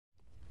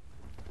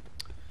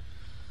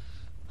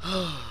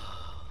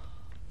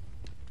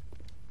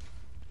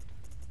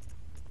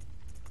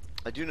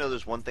I do know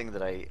there's one thing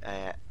that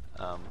I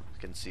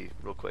can see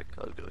real quick.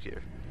 I'll go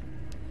here.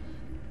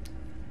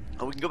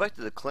 Oh, we can go back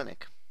to the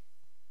clinic.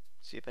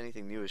 See if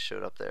anything new has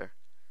showed up there.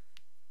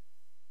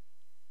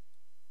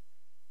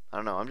 I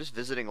don't know. I'm just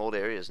visiting old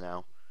areas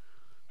now.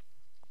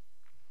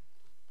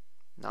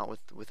 Not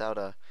without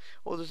a...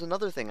 Oh, there's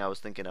another thing I was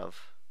thinking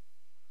of.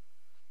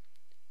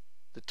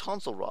 The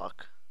tonsil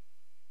rock.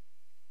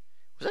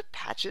 Was that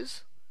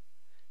Patches?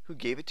 Who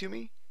gave it to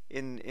me?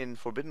 In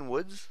Forbidden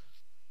Woods?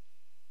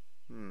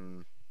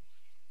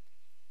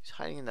 He's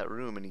hiding in that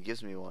room and he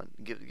gives me one.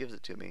 Gives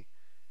it to me.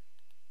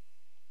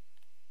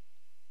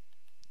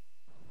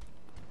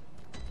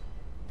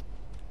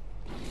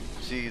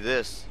 See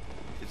this?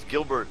 It's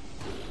Gilbert.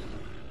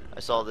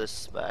 I saw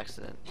this by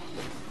accident.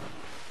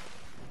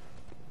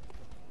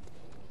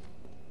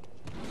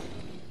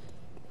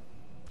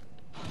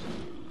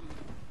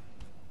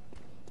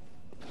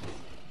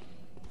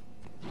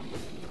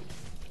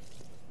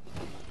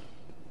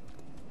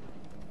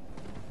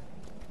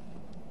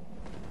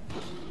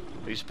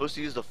 Are you supposed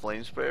to use the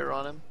flame sprayer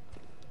on him?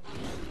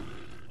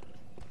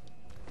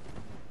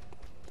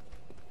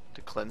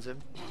 To cleanse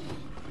him?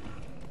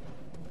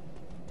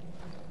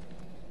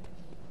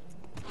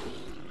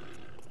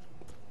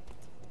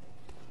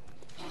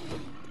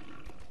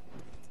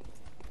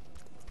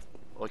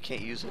 Oh, I can't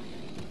use it?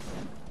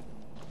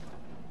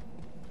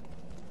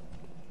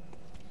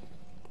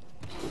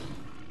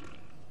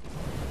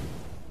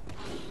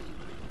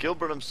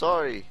 Gilbert, I'm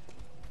sorry.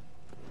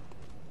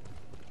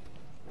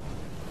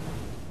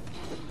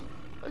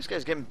 This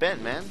guy's getting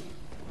bent, man.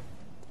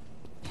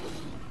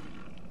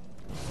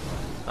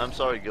 I'm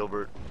sorry,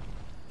 Gilbert.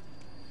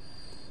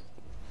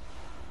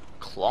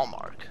 Claw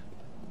mark.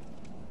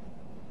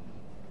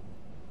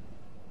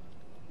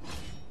 I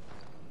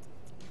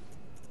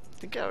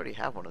think I already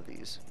have one of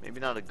these. Maybe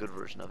not a good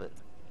version of it.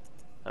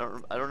 I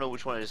don't know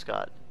which one I just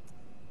got.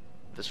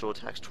 Visceral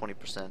attacks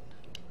 20%.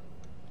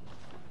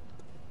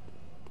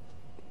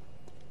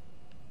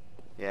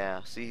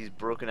 Yeah, see, he's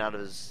broken out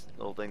of his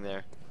little thing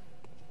there.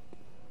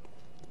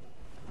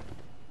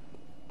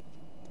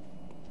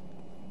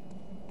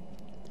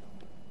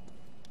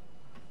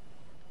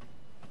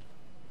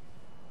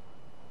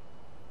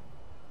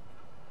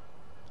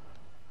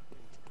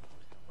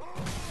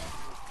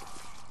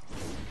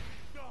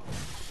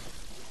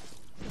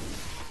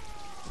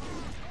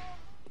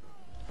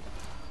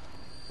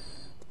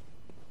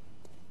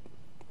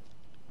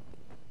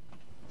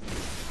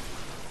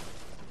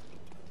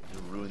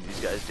 Ruin these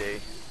guys' day.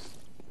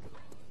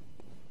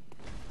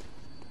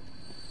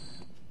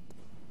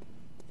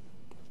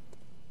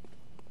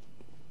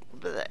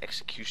 What about that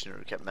executioner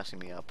who kept messing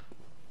me up?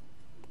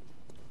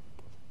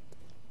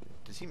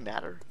 Does he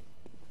matter?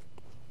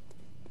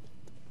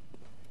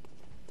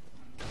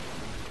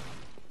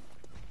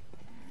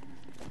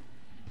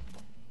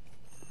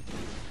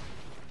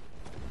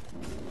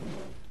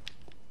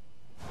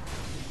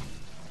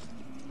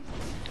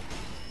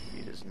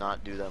 He does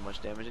not do that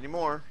much damage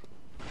anymore.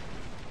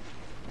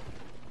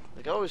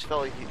 Like, I always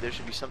felt like there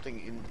should be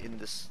something in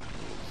this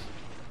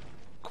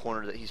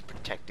corner that he's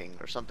protecting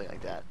or something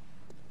like that.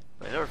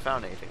 But I never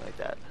found anything like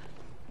that.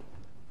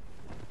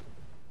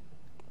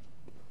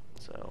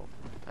 So,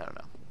 I don't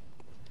know.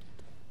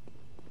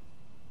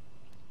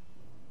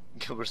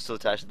 Gilbert's still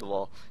attached to the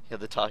wall. You have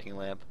the talking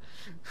lamp.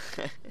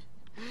 I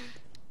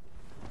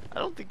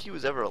don't think he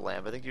was ever a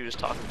lamp. I think you were just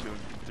talking to him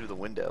through the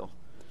window,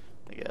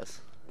 I guess.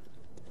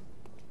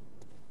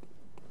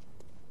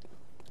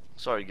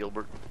 Sorry,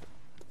 Gilbert.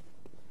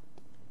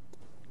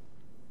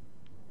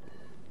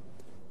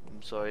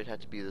 I'm sorry it had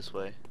to be this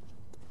way.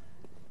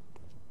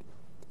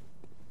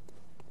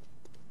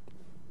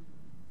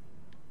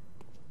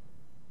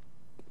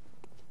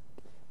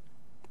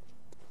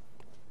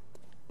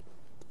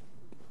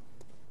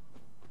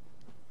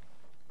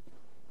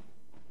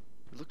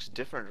 It looks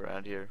different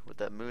around here with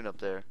that moon up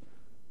there.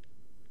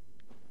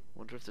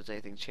 Wonder if there's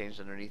anything changed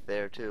underneath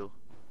there too.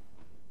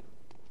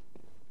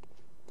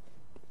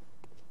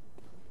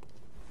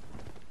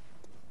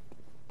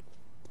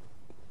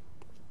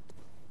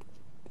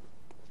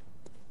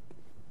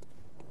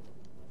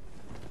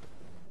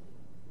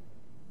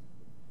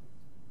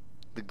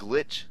 The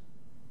glitch.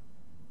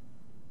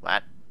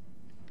 What?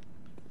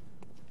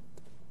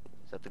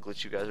 Is that the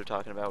glitch you guys are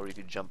talking about where you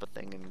could jump a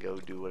thing and go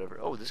do whatever?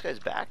 Oh, this guy's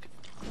back?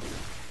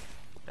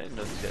 I didn't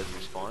know these guys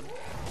respawned.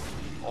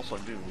 Also,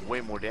 I'm doing way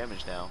more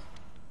damage now.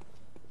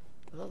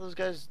 I thought those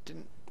guys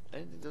didn't... I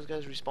didn't think those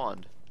guys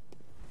respawned.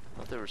 I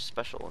thought they were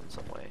special in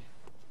some way.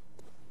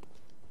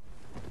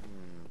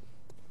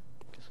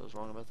 Guess I was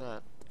wrong about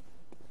that.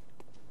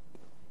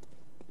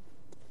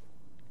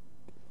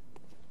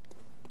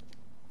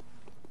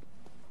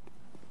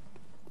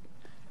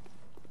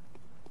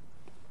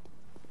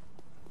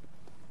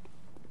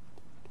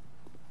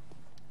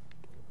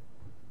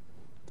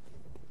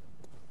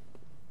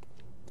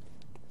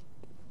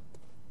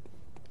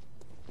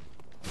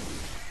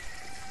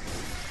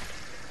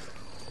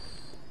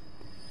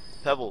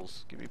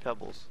 Pebbles. Give me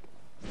pebbles.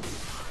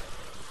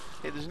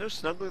 Hey, there's no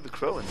Snuggler the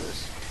Crow in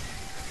this.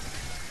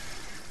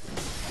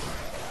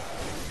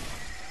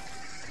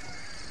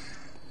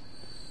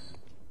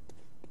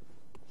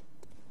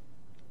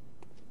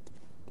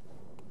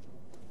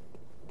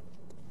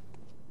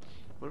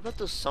 What about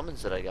those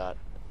summons that I got?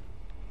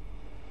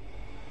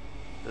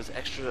 Those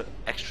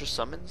extra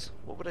summons?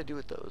 What would I do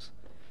with those?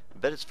 I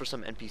bet it's for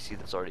some NPC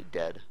that's already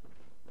dead.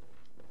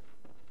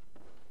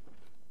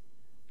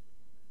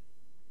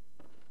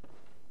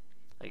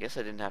 I guess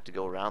I didn't have to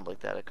go around like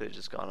that. I could have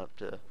just gone up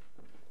to...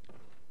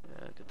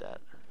 Yeah, look at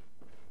that.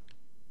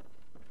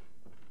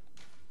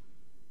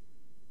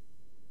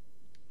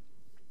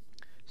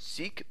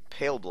 Seek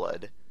pale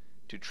blood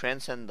to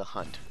transcend the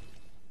hunt.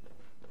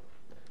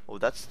 Oh,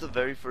 that's the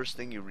very first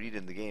thing you read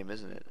in the game,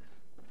 isn't it?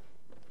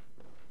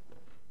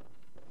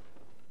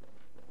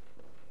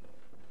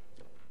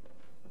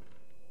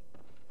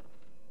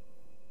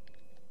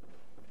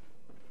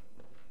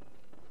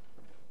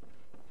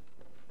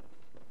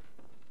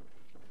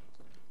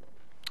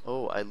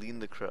 Oh, Eileen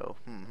the Crow.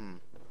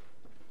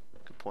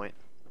 Good point.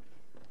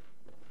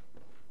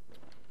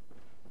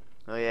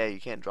 Oh yeah,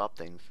 you can't drop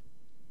things.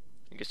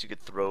 I guess you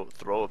could throw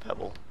a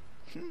pebble.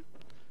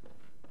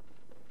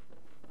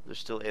 There's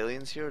still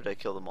aliens here, or did I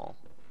kill them all?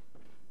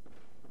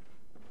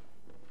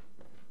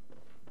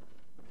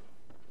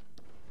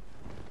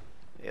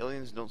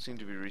 Aliens don't seem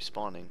to be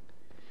respawning.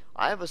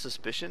 I have a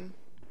suspicion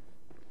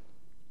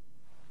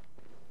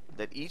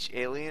that each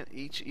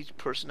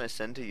person I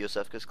send to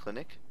Yosefka's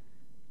clinic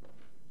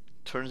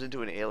turns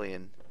into an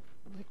alien,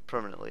 like,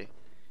 permanently.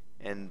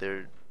 And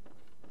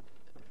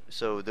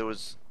so there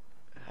was,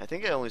 I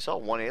think I only saw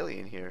one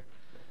alien here.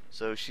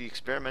 So she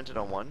experimented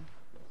on one,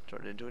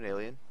 turned into an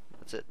alien.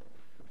 That's it.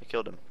 I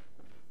killed him.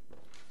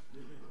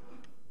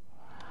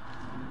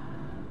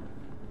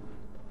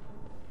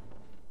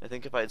 I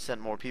think if I had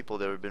sent more people,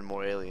 there would have been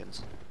more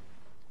aliens.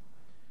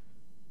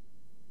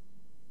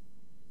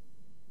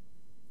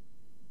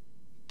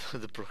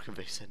 The broken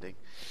base ending.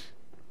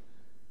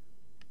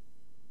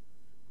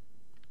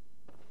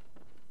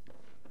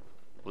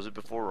 Was it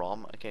before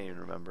ROM? I can't even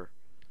remember.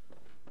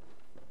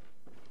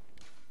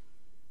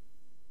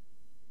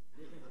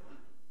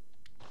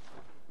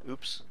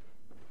 Oops.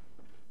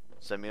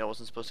 Does that mean I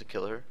wasn't supposed to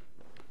kill her?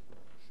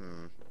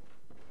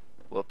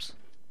 Whoops.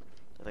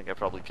 I think I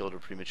probably killed her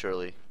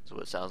prematurely, is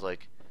what it sounds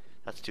like.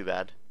 That's too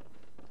bad.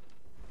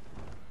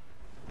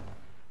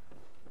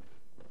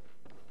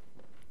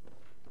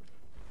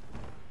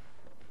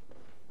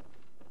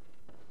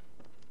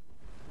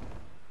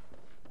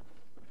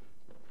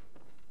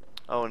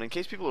 Oh, and in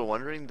case people are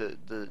wondering,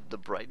 the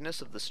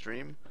brightness of the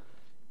stream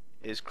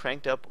is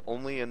cranked up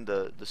only in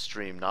the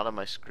stream, not on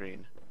my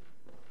screen.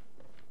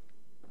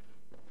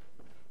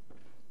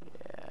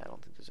 Yeah, I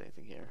don't think there's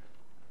anything here.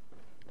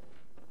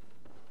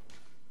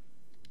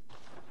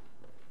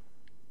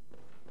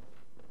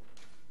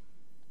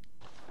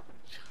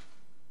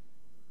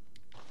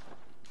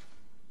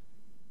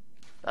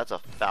 That's a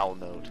foul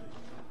note.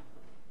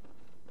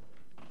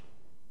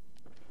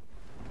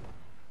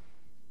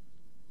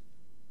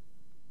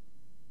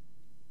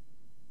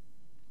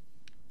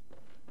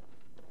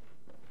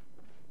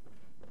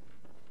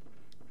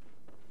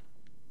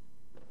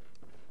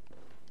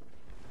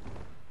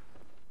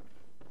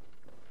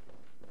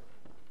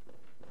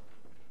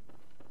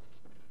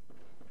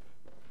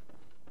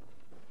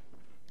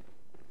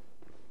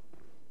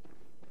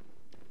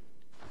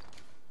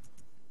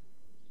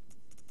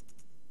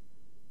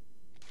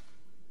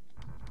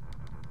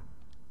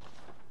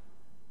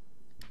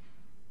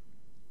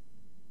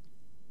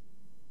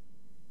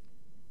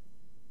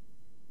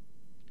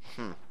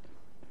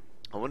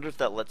 I wonder if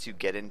that lets you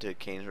get into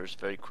Canehurst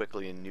very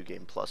quickly in New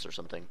Game Plus or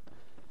something.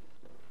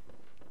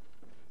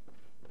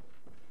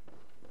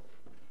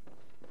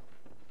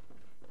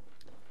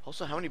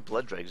 Also, how many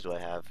blood dregs do I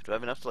have? Do I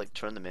have enough to, like,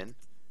 turn them in?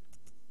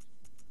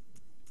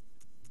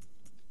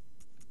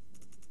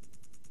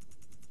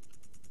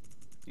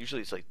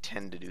 Usually it's like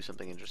 10 to do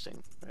something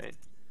interesting, right?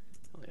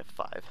 I only have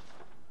 5.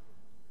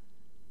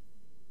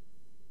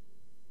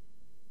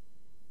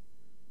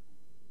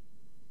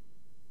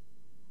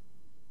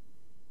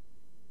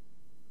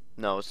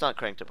 No, it's not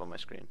cranked up on my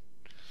screen.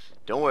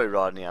 Don't worry,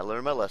 Rodney, I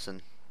learned my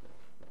lesson.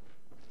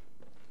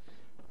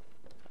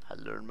 I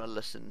learned my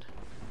lesson.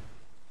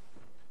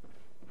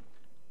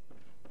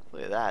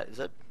 Look at that.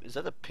 Is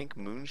that a pink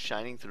moon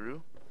shining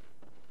through?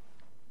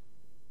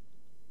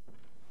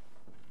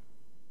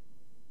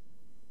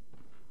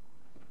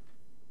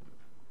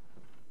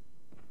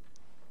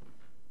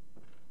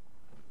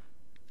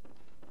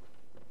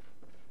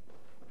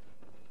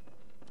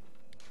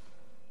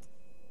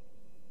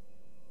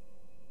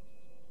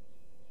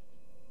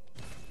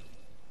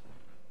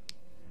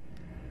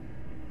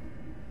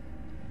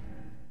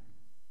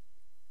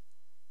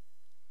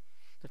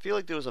 I feel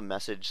like there was a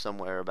message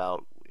somewhere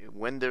about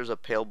when there's a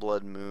pale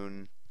blood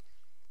moon,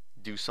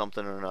 do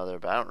something or another,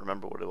 but I don't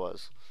remember what it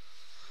was.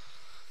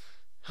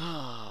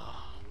 I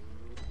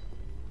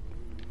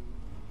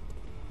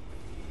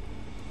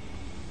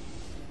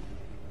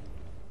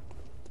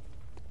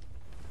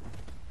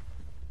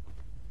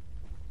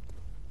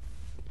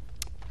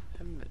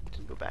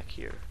didn't go back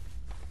here.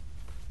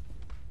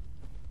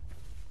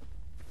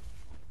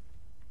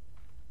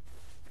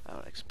 I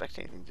don't expect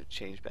anything to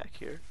change back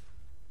here.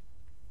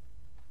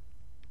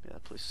 Yeah,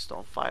 that place is still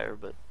on fire,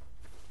 but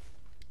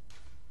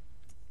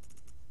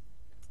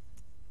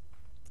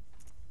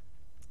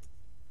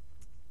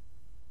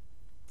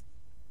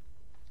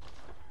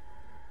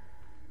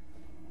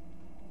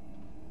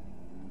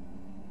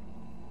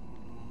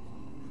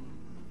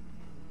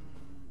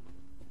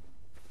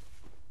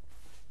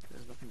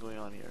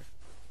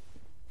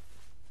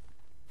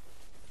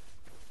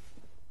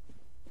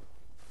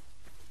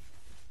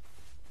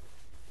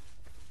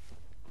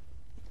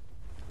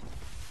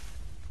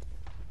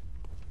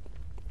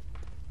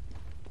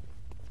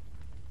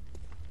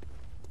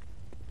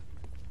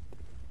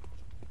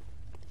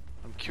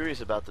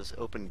curious about this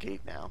open gate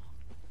now.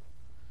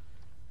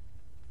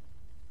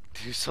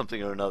 Do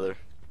something or another.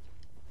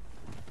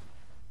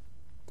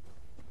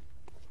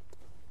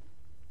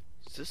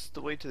 Is this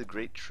the way to the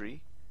great tree?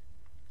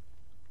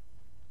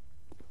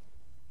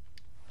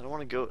 I don't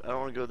want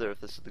to go there if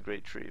this is the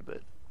great tree,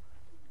 but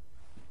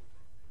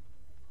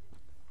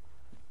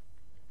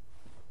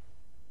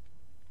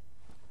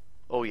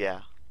oh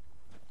yeah.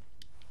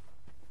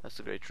 That's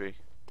the great tree.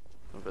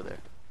 I'll go there.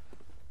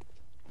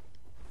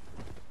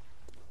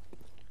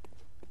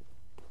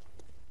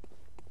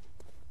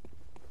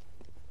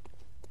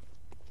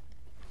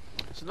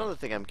 There's another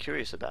thing I'm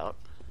curious about.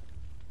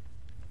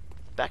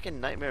 Back in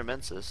Nightmare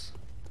Mensis,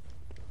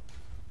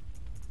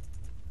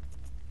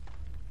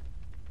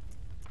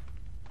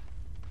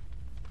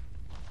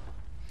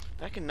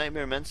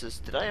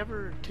 did I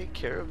ever take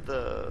care of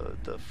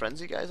the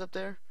frenzy guys up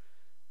there?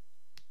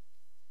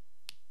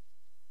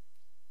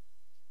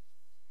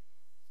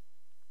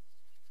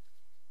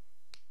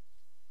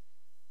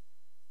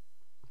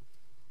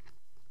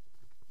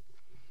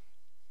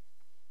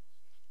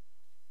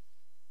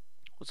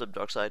 What's up,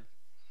 Darkside?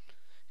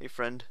 Hey,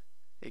 friend.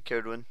 Hey,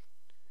 Caradwin.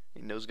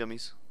 Hey, Nose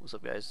Gummies. What's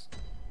up, guys?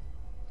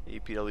 Hey,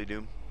 PW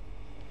Doom.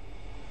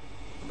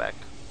 Welcome back.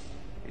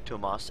 Hey,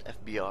 Tomas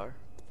FBR.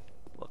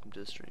 Welcome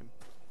to the stream.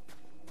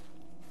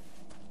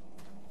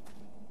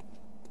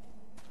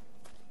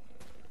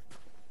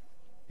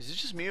 Is it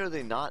just me, or are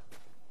they not?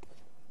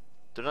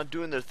 They're not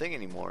doing their thing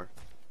anymore.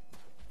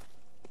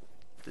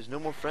 There's no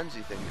more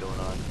frenzy thing going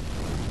on.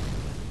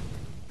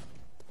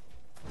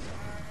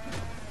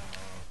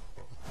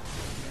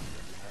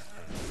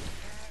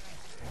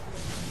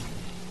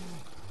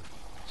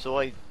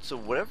 So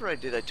whatever I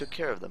did, I took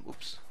care of them.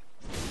 Oops.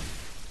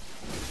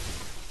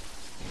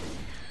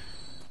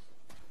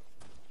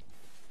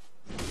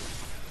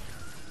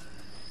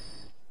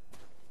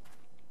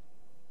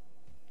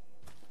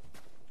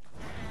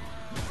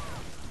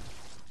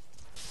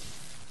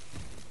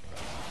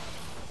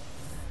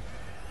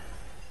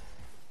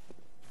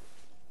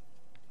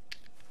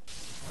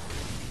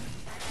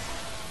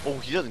 Oh,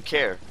 he doesn't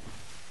care.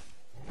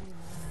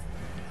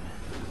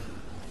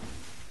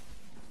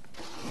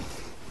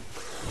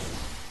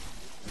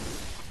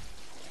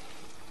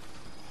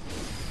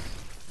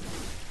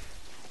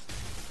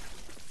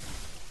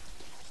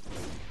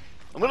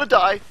 I'm gonna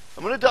die.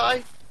 I'm gonna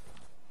die.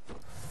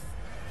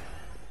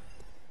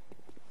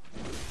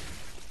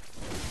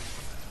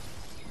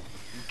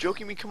 You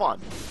joking me? Come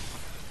on.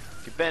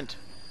 Get bent.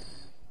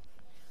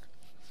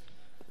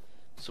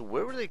 So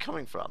where were they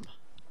coming from?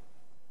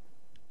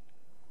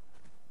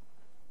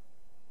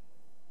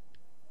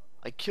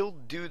 I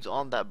killed dudes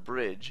on that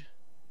bridge.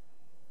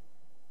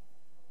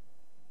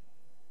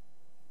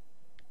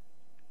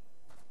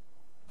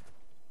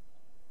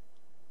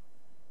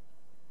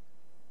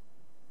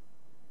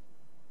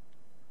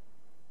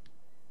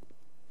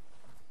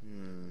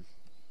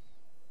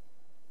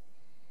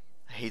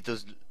 I hate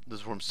those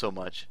worms so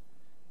much.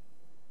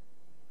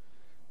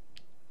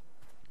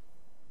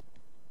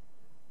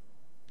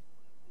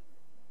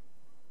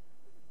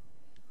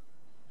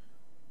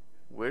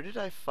 Where did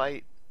I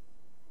fight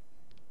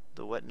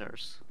the wet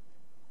nurse?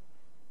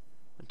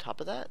 On top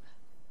of that?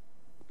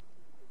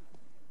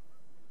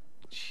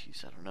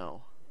 Jeez, I don't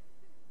know.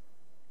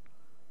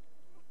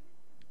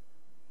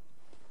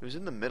 It was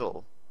in the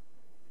middle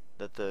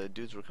that the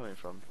dudes were coming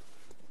from.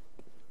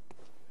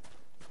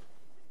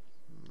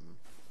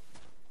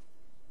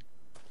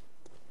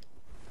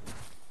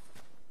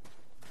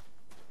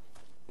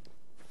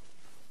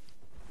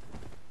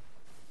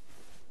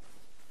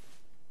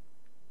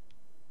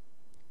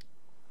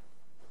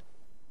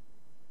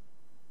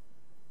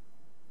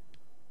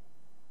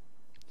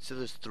 So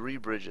there's 3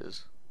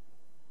 bridges.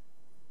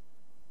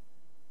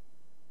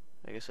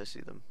 I guess I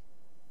see them.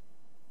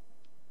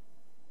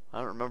 I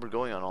don't remember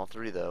going on all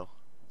 3 though.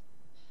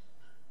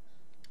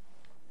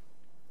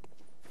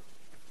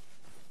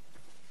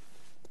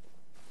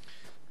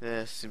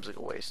 Seems like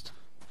a waste.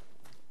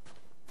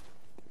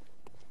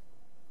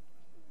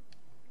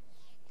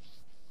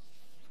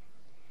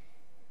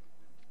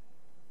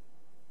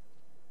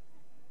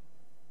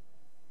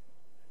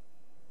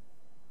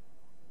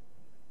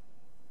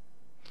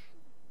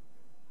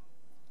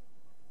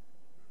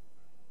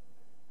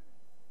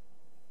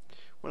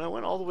 When I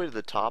went all the way to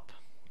the top,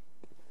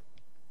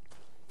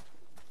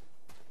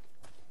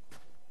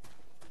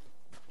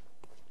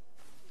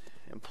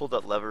 and pulled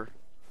that lever,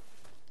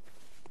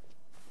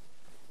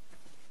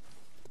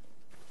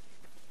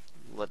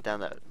 let down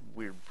that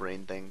weird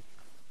brain thing,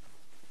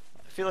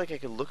 I feel like I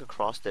could look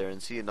across there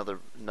and see another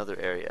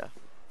area,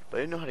 but I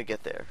didn't know how to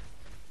get there.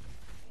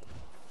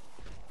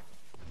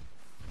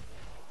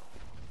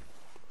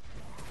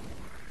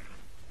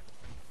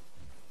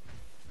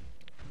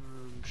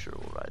 I'm sure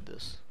we'll ride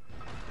this.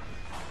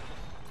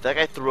 If that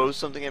guy throws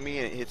something at me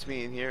and it hits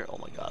me in here, oh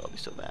my god, I'll be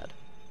so mad.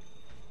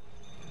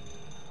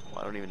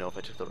 Well, I don't even know if I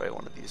took the right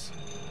one of these.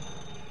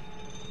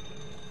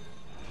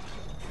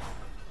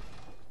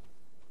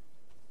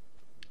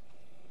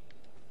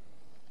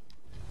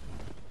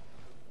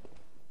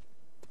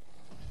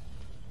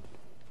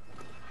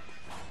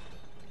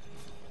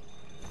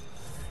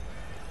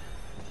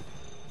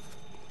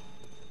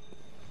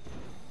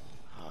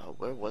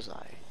 Where was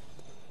I?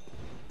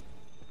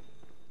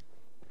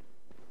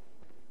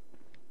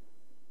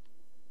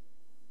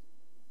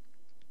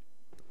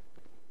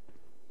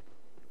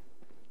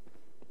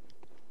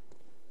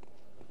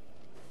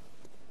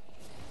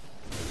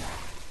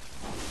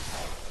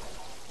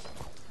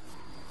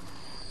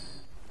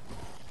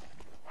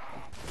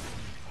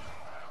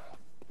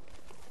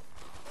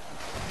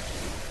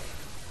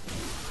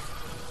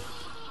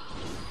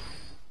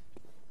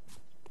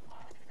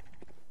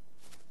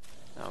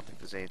 I don't think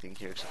there's anything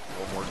here except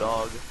for one more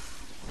dog.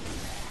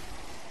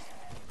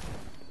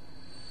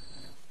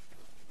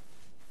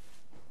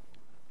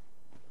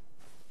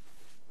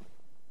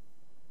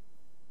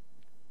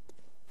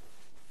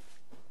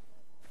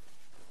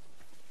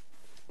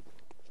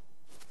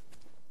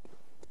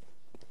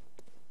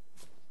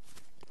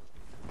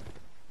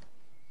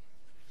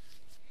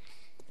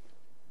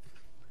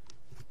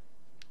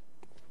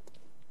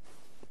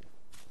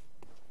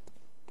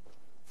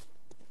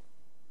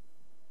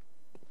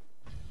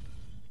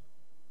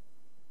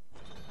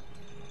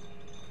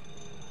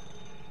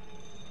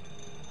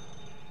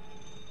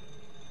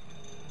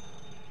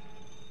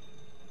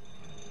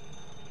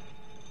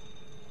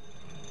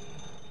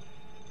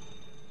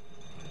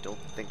 I don't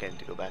think I need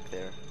to go back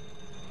there.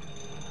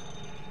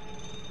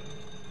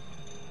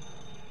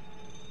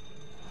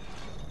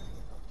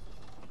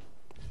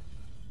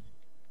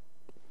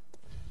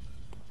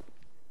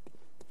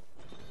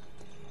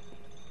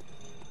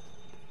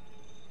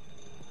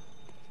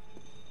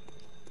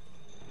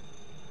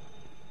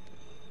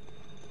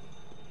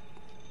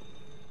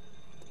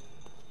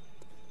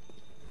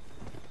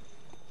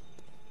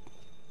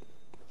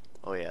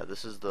 Oh yeah,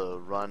 this is the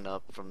run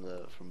up from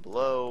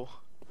below.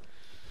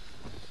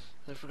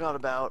 I forgot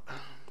about.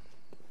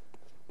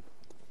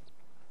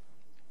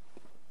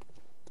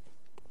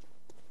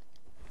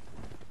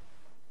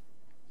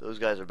 Those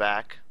guys are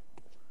back.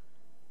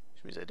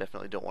 Which means I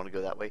definitely don't want to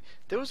go that way.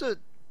 There was an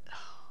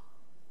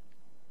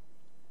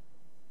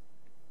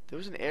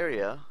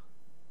area.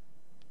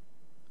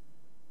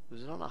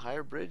 Was it on a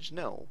higher bridge?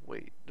 No,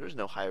 wait. There's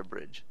no higher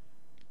bridge.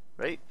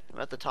 Right? I'm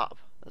at the top.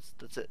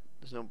 That's it.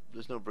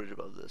 There's no bridge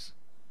above this.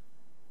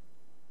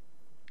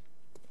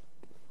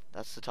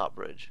 That's the top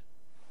bridge.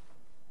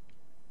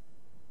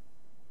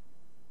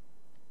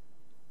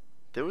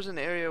 There was an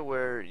area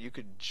where you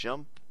could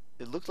jump.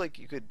 It looked like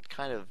you could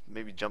kind of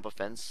maybe jump a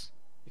fence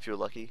if you're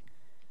lucky.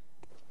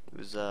 It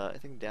was I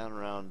think down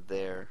around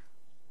there.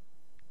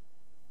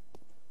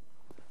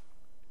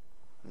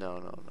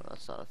 No,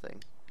 that's not a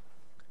thing.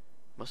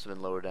 Must have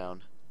been lower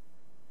down.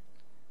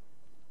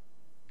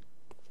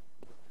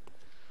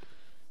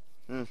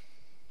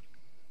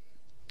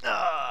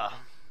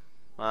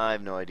 I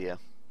have no idea.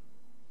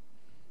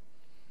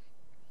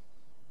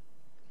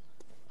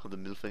 Oh, the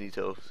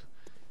Milfinitos.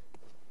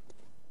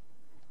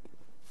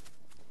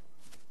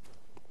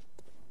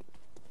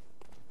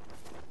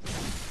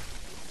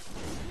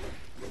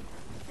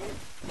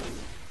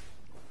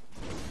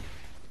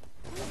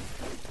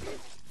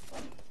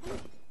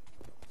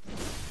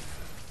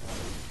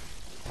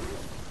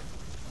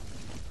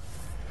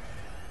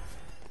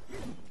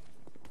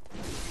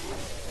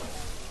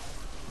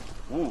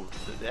 Ooh,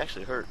 they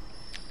actually hurt.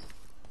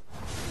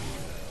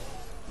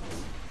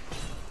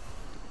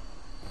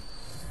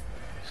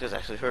 These guys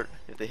actually hurt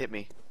if they hit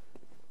me.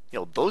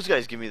 Yo, those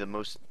guys give me the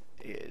most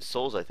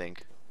souls, I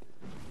think.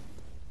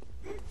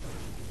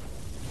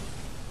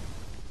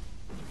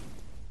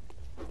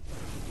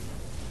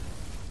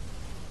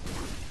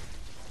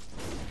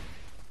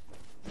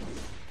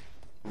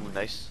 Ooh,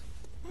 nice.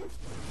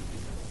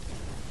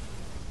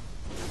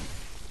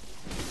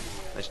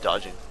 Nice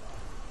dodging.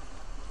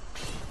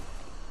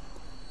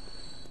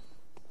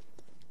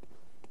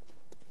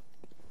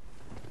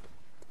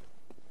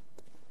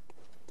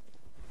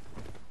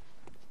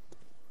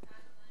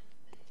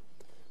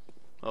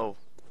 Oh,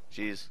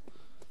 jeez.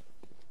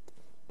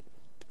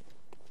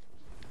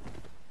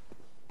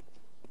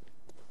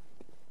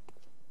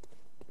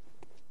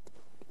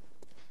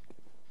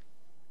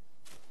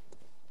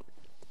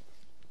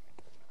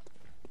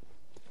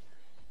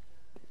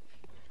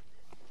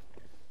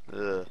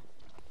 Ugh.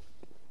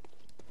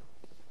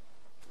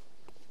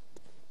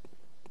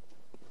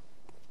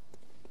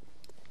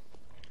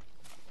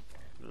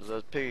 There's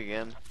that pig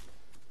again.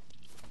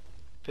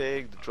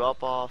 Pig, the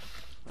drop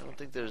off. I don't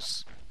think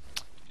there's...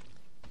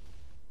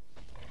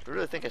 I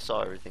really think I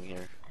saw everything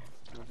here.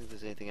 I don't think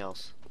there's anything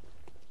else.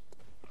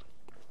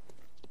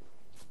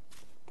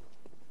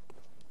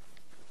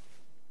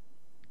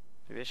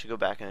 Maybe I should go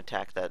back and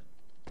attack that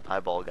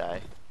eyeball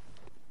guy.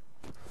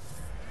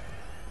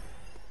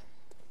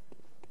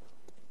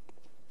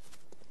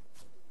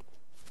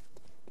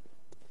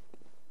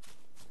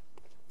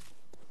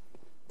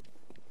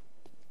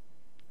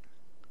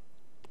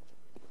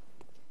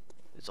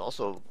 It's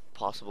also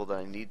possible that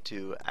I need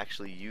to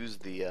actually use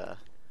the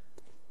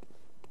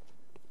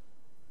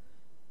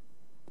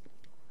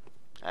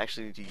I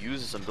actually need to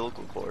use this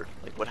umbilical cord.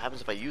 Like, what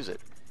happens if I use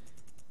it?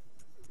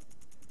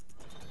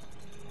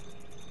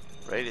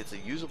 Right? It's a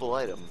usable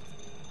item.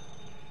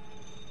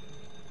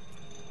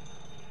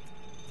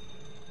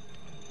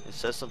 It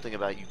says something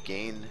about you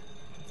gain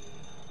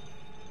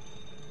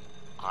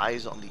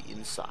eyes on the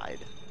inside.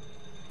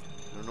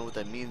 I don't know what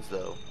that means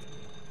though.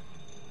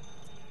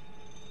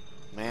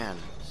 Man,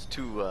 it's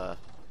too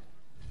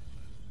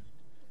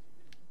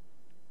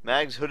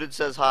Mags Hooded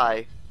says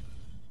hi.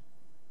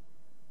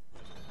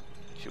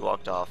 She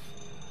walked off.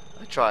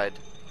 I tried.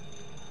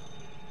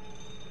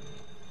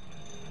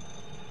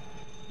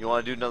 You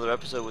want to do another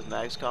episode with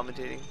Mags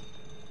commentating?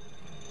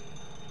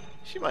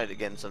 She might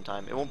again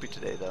sometime. It won't be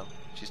today though.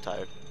 She's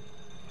tired.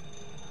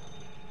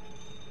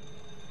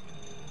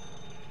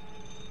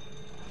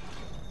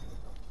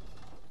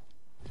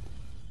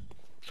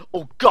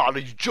 Oh God, are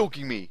you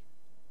joking me?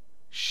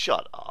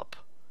 Shut up.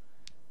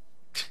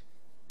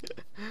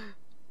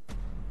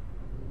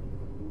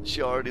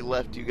 She already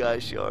left, you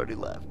guys. She already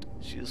left.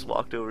 She just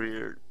walked over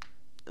here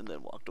and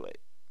then walked away.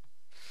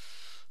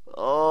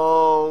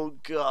 Oh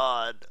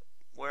God.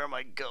 Where am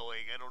I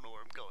going? I don't know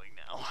where I'm going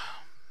now.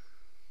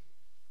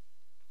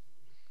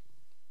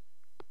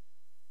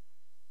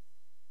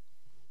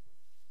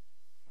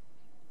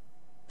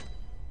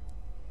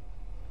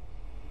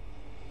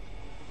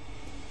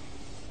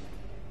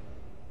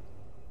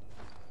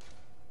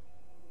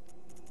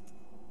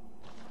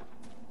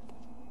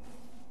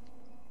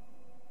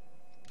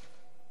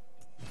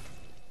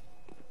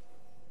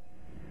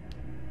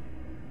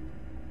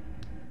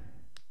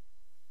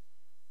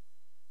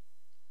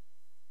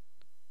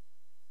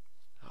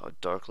 Oh,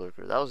 Dark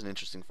Lurker. That was an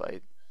interesting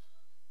fight.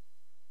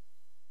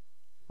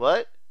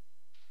 What?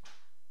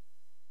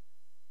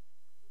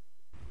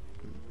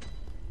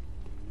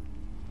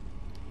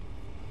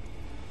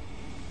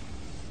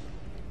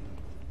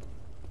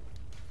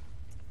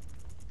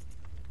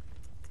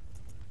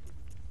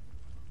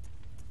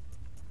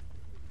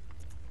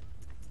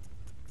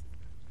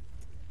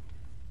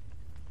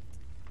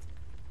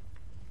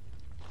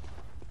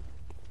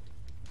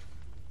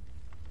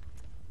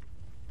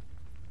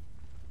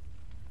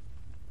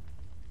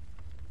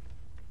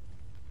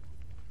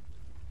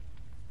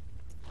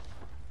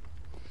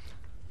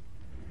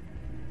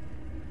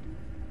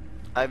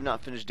 I have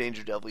not finished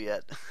Danger Devil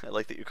yet. I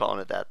like that you're calling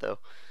it that, though.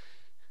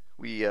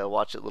 We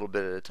watch it a little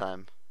bit at a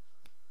time.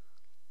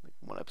 Like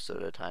one episode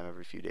at a time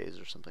every few days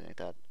or something like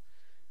that.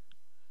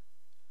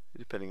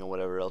 Depending on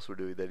whatever else we're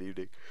doing that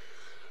evening.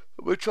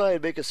 We'll try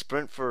and make a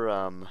sprint for,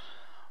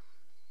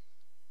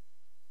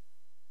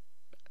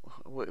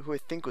 who I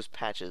think was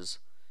Patches.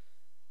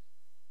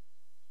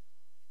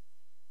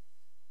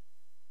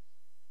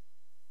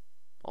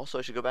 Also,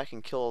 I should go back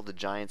and kill all the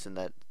giants in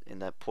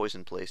that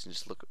poison place and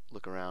just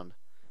look around.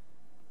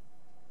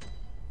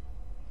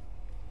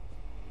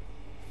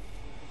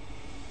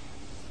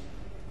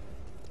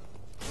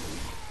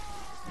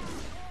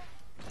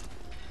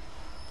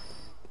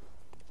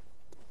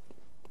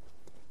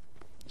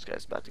 This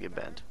guy's about to get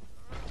bent.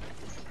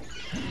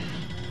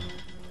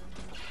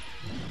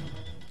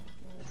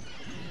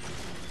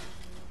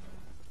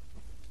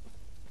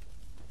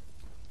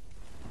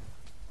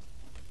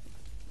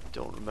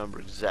 Don't remember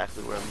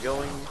exactly where I'm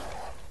going.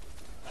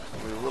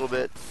 Only a little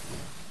bit. I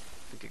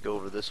think I go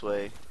over this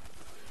way.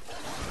 I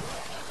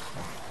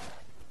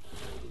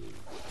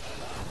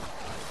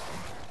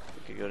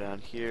think I go down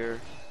here.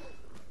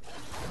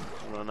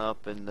 Run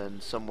up and then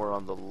somewhere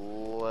on the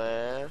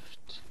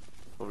left.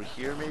 Over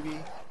here maybe?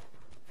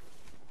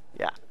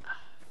 Yeah.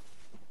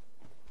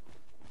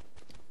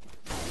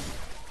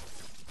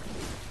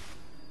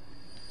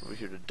 Over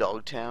here to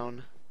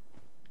Dogtown.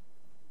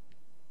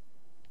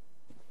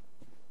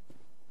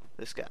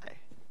 This guy.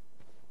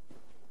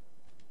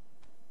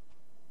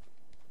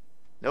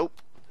 Nope.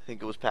 I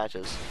think it was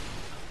Patches.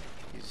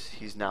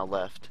 He's now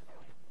left.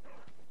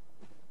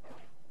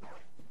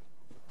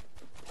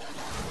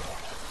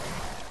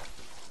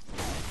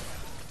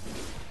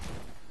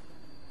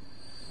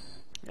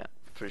 Yeah,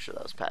 pretty sure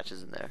that was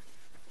Patches in there.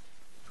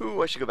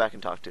 Who I should go back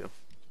and talk to.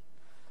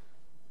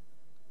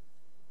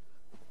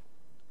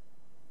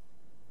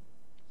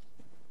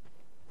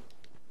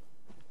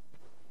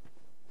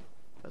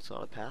 That's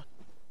not a path.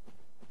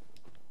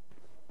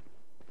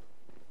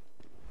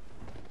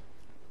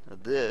 Now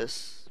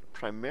this,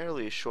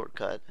 primarily a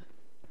shortcut,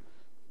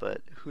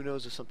 but who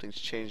knows if something's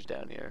changed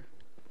down here.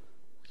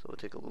 So we'll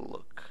take a little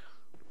look.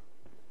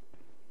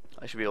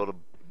 I should be able to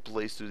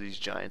blaze through these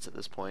giants at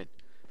this point.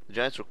 The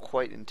giants were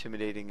quite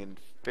intimidating and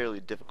fairly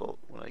difficult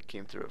when I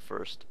came through at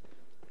first.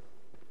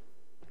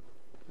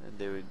 And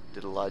they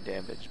did a lot of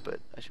damage, but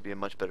I should be in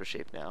much better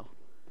shape now.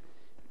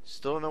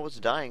 Still don't know what's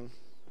dying.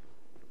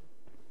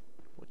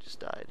 What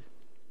just died? I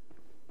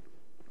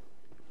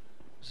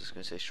was just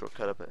going to say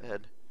shortcut up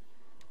ahead.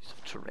 Use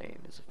of terrain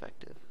is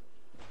effective.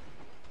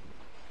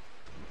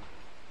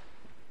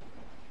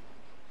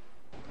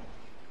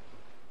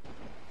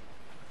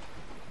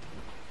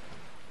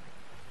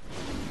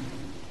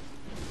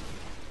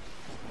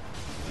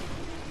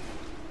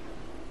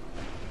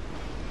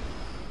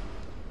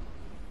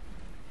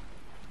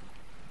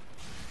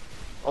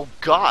 Oh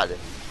God!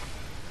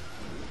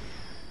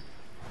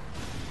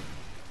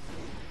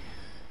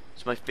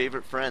 It's my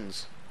favorite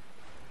friends.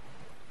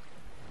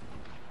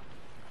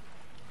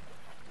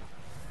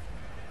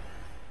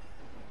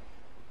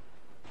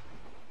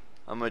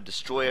 I'm gonna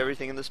destroy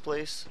everything in this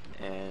place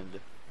and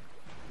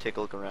take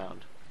a look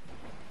around.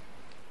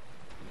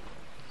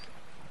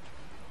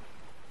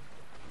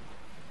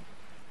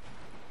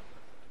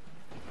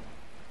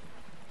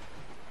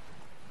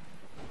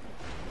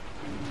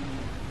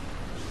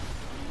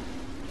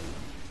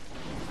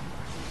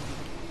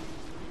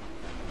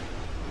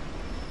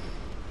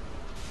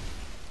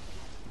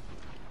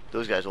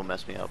 Those guys will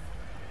mess me up.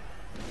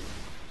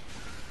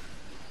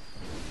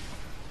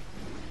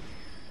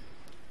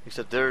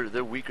 Except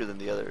they're weaker than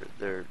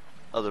their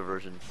other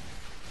version.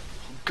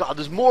 Oh God,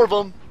 there's more of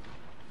them.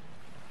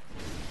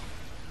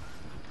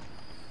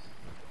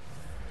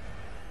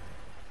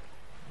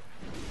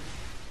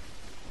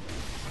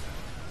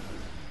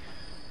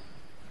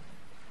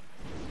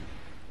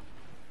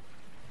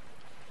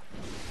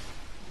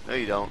 No,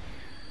 you don't.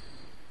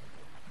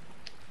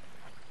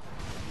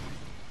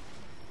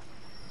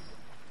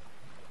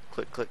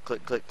 Click, click,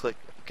 click, click, click.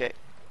 Okay.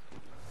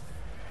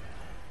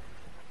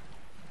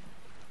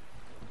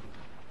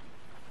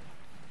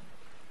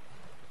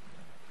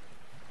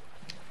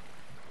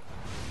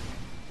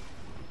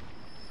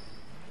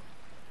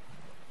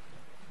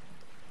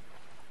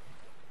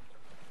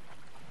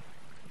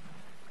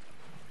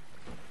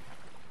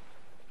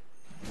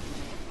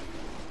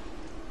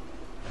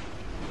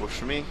 Works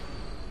for me.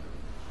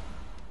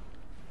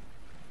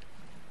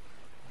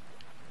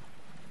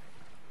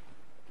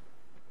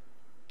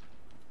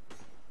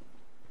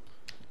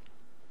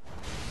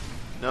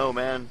 No,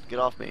 man, get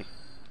off me.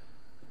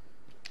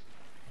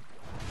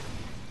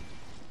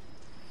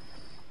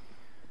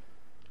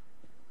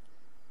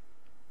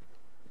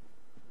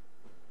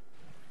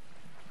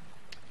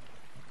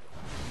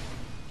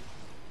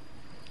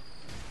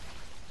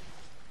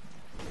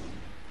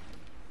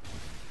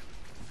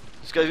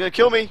 This guy's gonna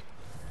kill me.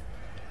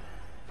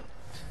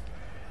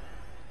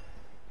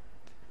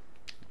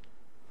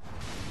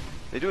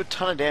 They do a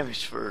ton of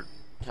damage for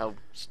how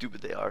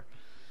stupid they are.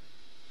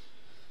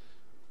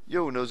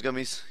 Yo, nose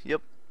gummies.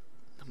 Yep.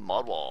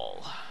 Mod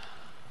wall.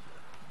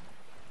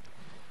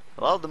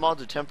 A lot of the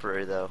mods are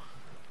temporary, though.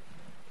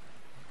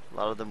 A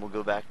lot of them will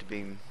go back to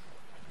being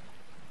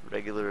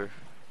regular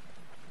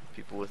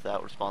people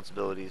without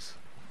responsibilities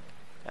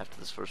after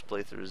this first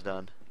playthrough is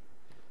done.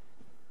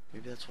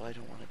 Maybe that's why I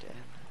don't want it to end.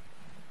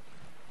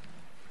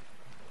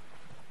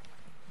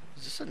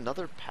 Is this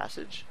another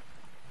passage?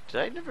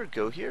 Did I never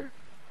go here?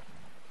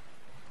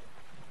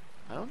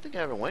 I don't think I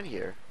ever went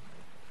here.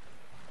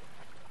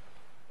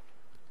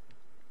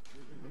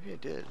 Maybe I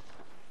did.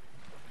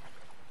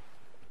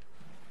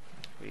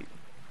 Wait.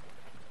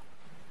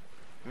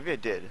 Maybe I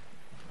did.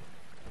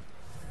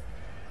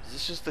 Is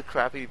this just the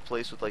crappy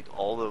place with like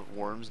all the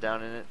worms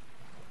down in it?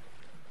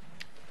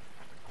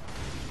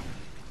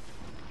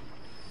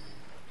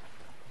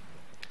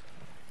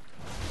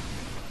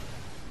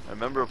 I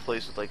remember a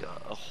place with like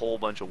a whole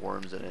bunch of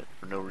worms in it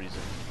for no reason.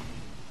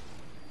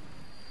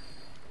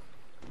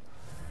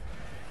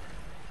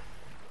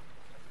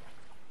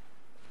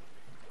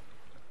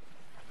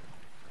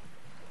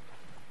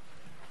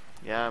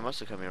 Yeah, I must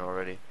have come here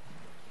already.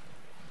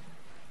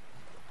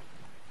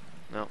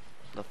 No,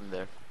 nothing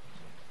there.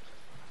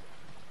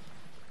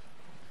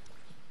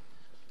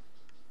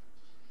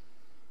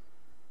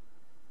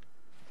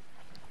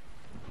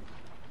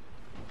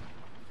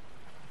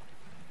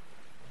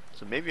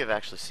 So maybe I've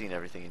actually seen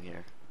everything in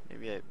here.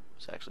 Maybe I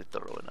was actually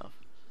thorough enough.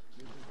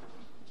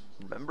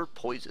 Remember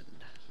poison.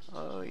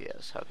 Oh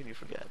yes, how can you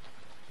forget?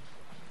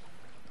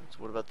 So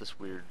what about this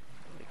weird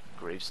like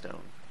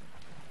gravestone?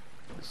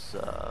 This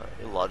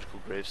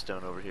illogical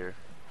gravestone over here.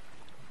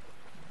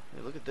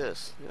 Hey, look at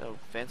this. Look at how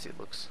fancy it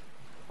looks.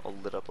 All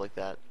lit up like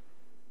that.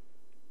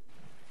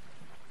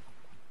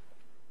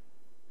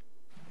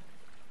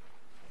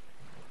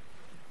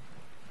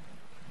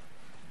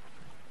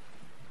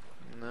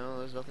 No,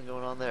 there's nothing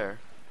going on there.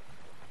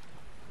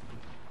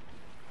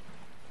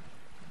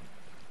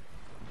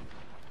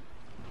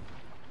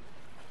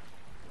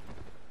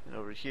 And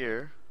over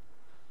here,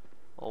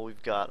 all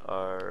we've got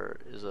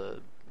is a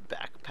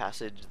back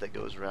passage that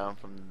goes around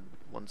from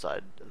one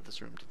side of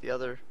this room to the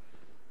other.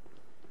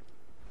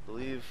 I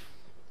believe.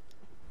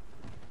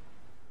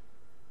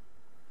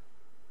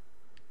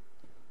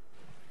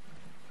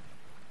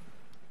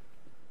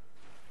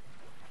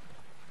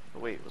 Oh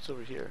wait, what's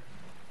over here?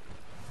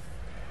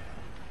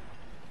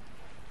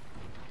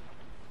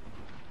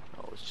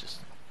 Oh, it's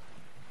just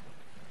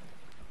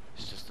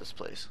this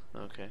place.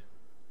 Okay.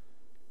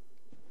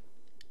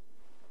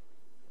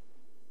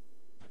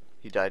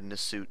 He died in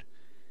his suit.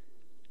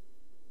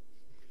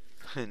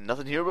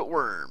 Nothing here but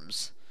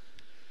worms.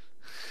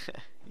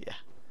 Yeah.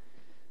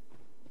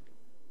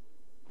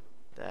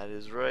 That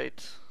is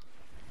right.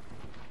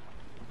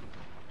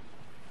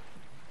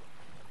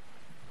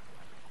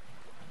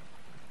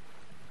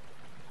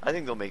 I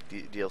think they'll make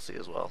DLC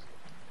as well.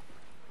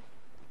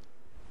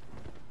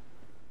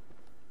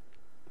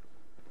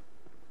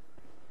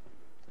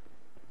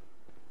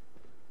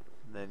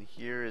 And then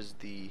here is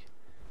the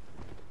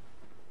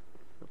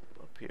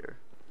up here.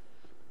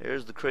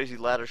 There's the crazy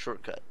ladder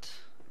shortcut.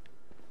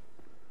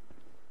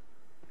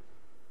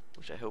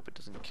 which I hope it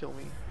doesn't kill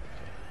me.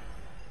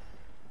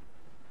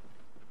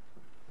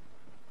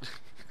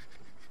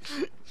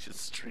 Okay. Just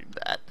stream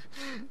that.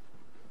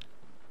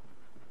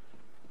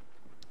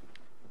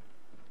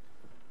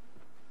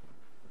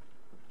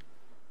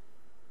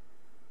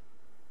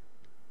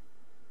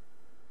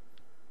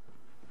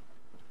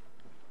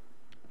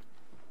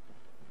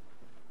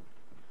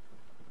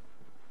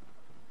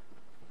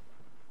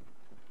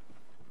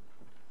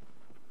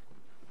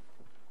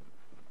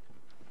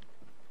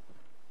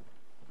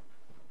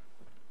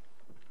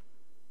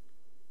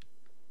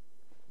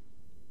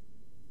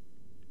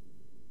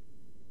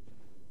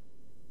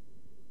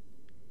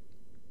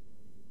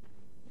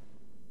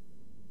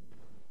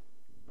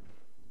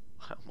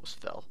 I almost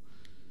fell.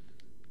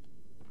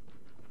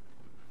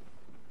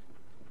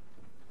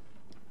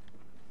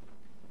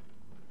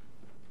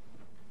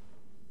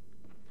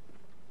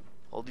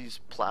 All these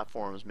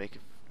platforms make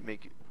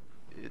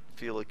it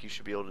feel like you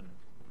should be able to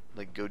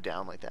like go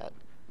down like that.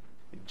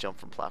 You jump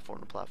from platform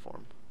to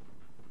platform.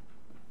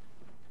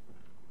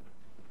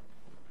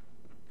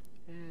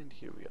 And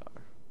here we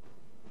are.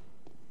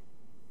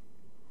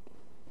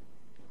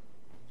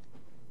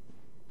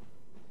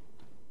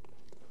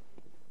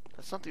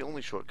 That's not the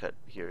only shortcut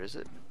here, is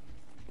it?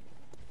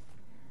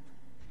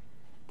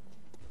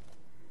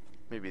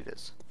 Maybe it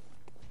is.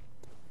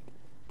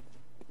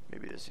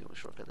 Maybe it is the only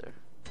shortcut there.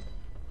 Back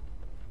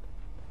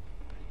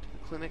to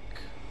the clinic.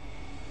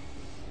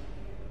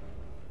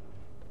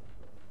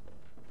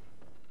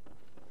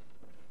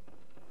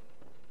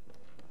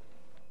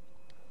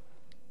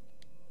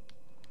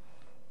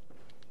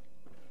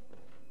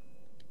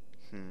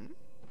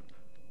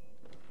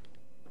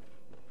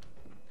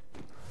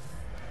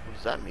 What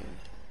does that mean?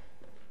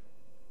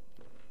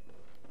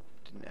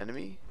 An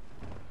enemy?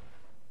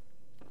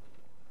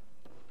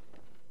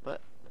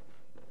 What?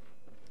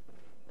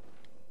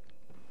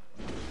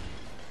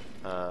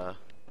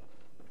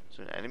 Is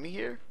there an enemy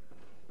here?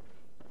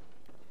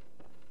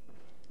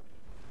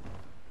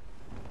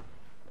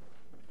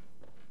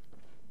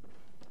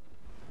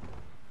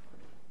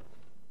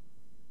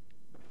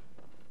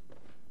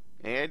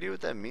 Any idea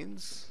what that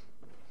means?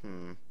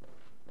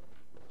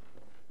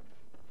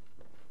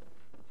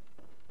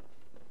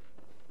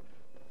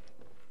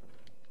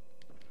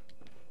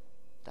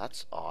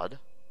 That's odd.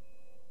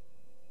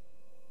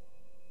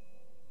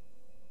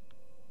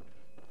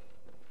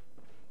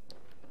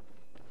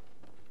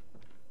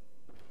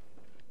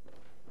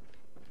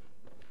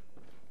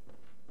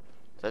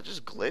 Is that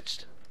just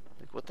glitched?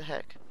 Like, what the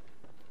heck?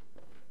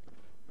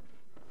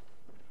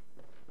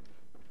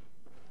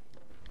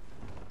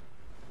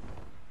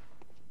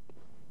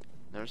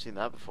 Never seen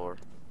that before.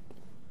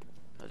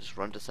 I just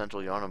run to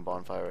Central Yarnum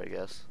Bonfire, I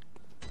guess.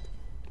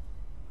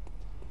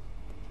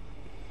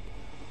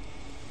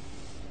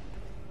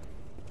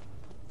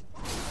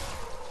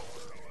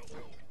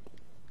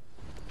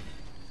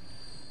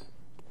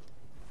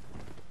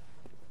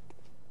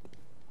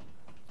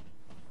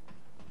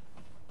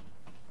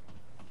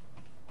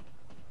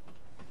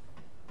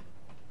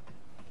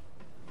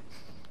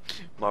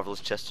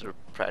 Marvelous Chester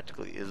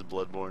practically is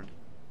Bloodborne.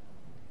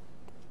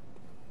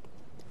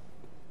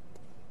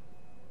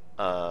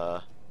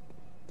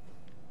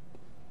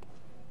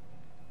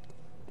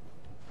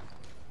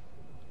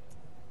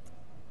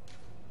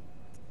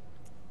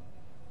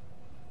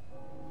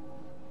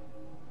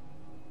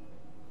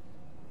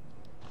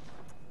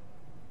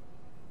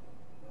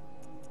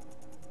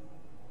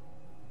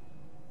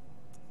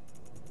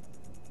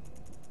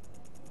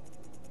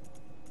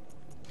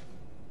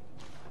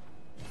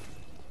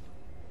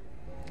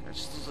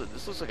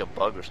 This looks like a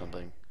bug or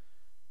something.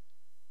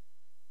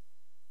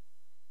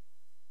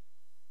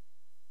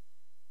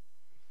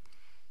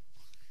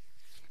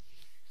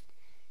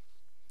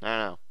 I don't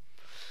know.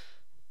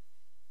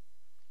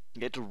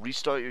 You get to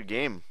restart your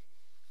game.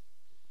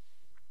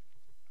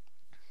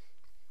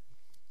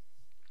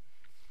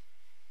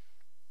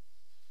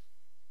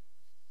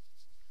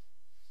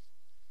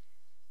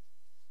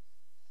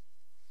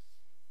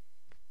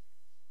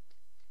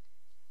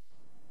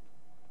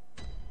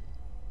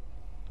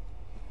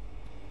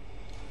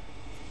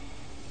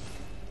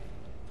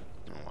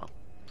 Oh well.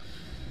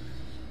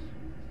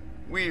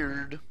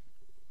 Weird.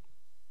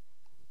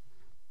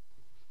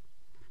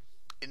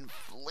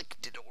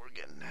 Inflicted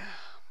organ.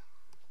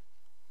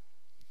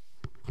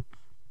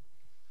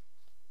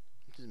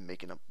 Just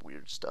making up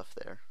weird stuff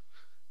there.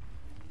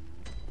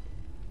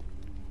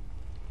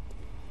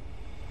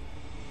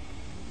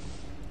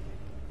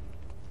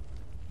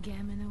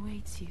 Gammon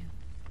awaits you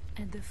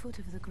at the foot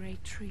of the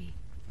great tree.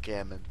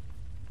 Gammon.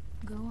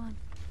 Go on.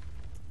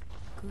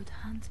 Good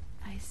hunt.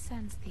 I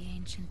sense the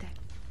ancient act.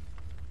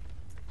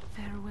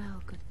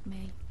 Farewell, good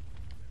mate.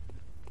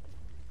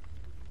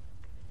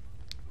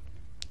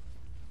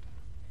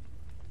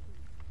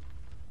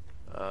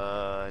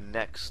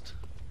 Next.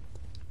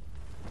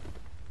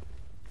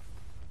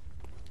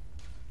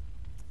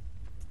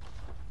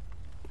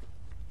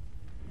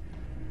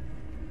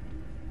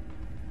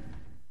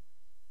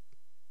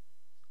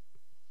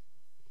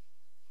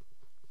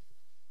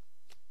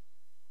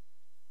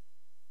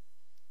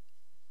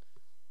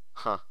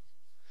 Huh.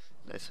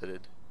 Nice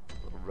hooded.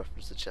 Little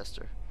reference to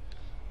Chester.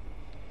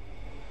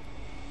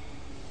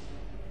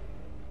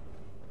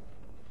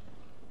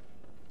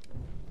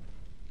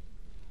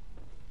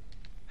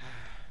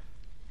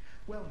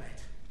 Well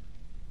met.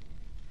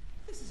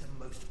 This is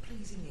a most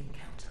pleasing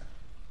encounter.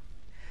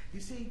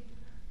 You see,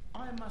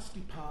 I must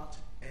depart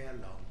ere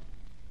long.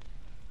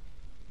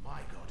 My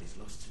god is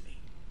lost to me,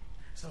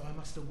 so I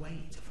must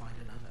away to find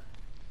another.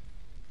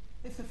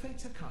 If the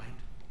fates are kind,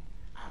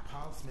 our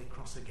paths may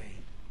cross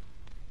again.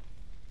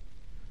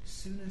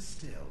 Sooner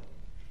still,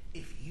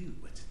 if you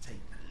were to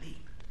take the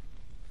leap.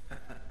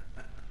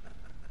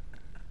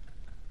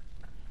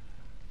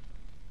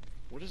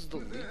 What is the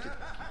leap it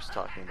keeps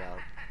talking about?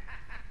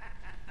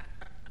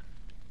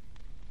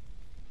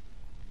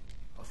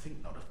 Oh,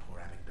 think not of poor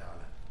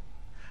Amygdala.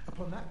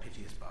 Upon that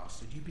piteous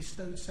bastard you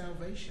bestowed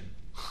salvation.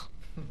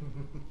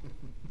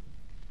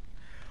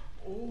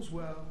 All's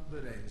well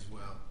that ends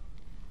well.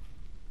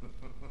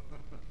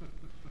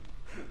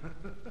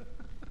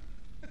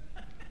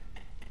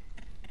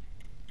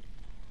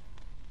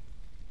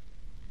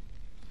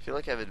 I feel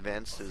like I've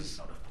advanced Oh, think his...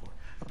 not of poor...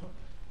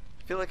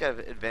 I feel like I've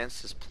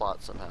advanced his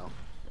plot somehow.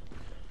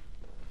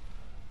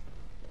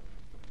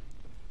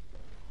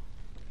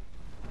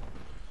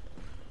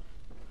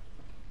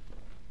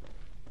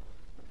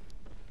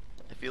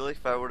 I feel like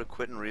if I were to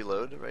quit and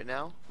reload right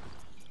now,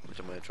 which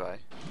I'm gonna try,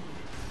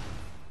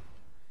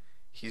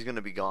 he's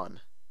gonna be gone.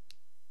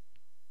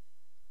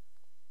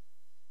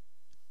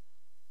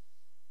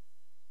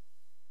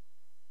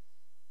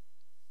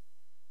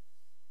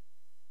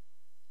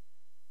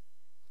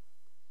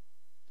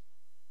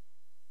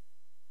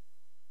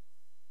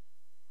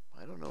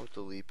 I don't know what the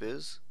leap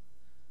is.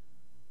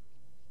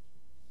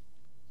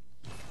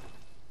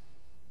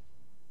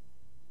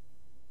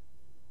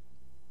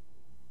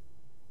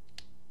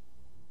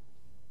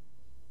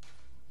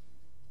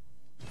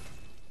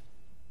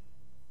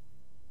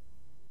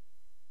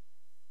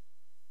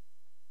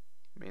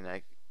 I mean,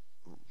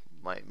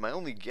 my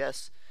only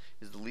guess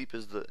is the leap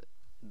is the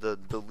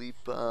leap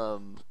to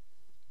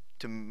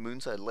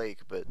Moonside Lake,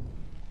 but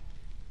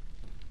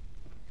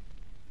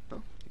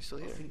oh, he's still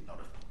Oh, here. think not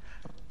of...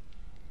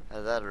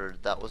 Either that or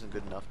that wasn't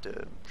good enough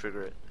to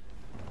trigger it.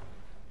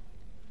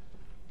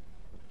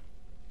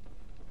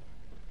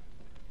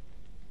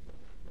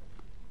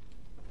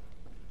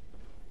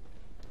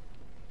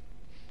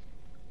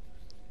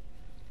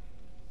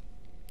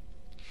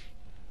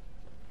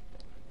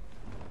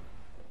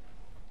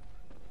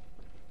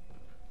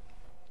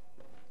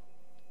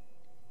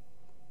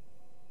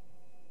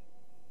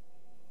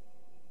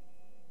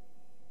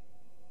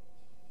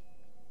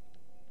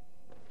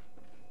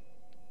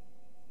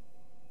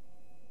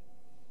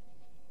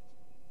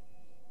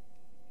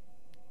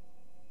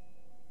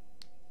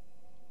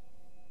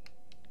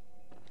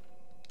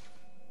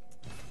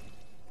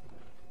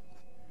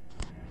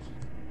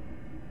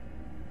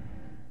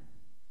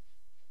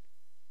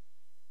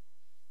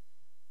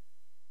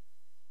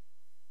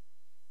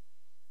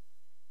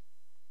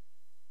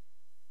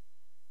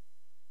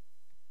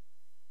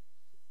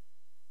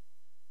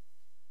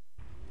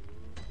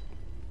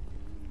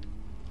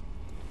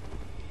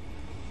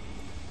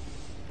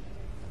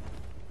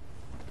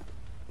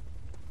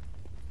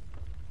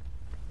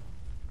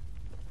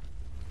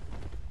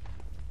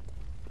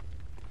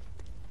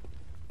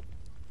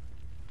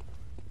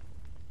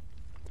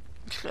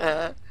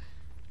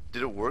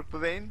 Did it work,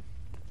 Bavane?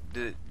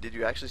 Did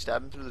you actually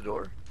stab him through the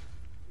door?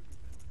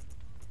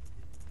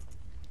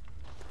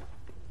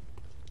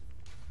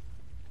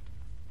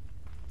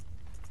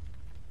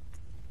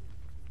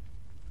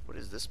 What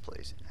is this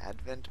place?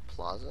 Advent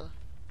Plaza?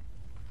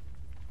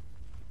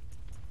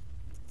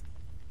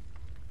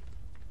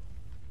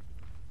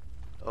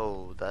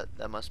 Oh,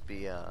 that must be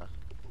yeah.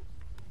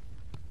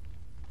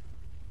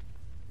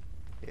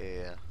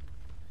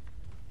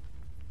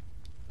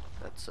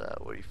 That's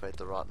where you fight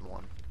the rotten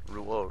one.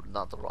 Well,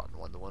 not the rotten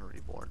one, the one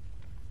reborn.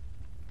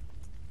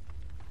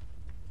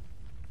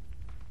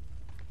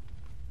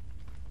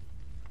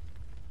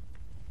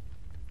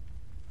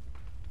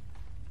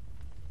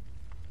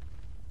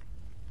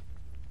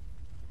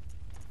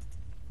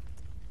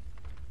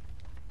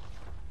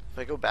 If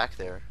I go back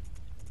there,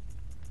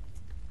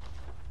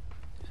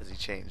 has he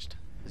changed?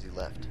 Has he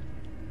left?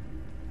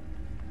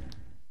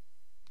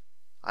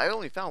 I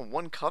only found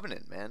one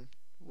covenant, man.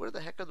 Where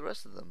the heck are the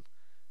rest of them?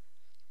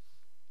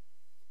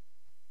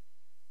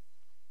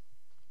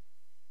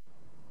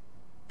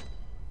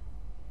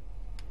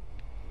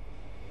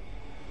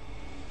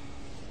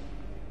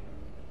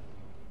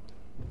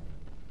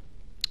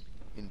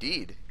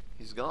 Indeed,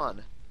 he's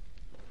gone.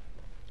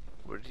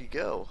 Where did he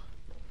go?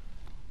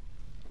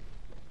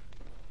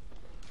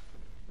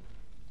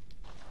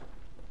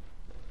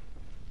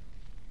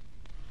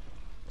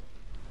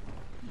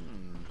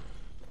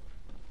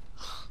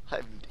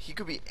 He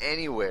could be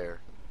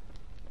anywhere.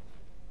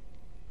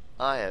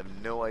 I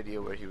have no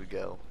idea where he would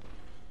go.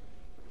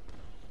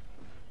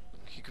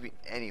 He could be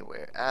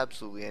anywhere,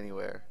 absolutely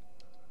anywhere.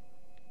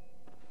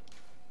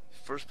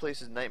 First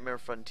place is Nightmare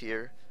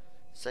Frontier.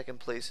 Second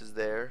place is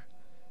there.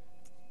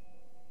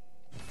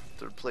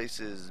 Third place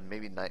is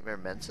maybe Nightmare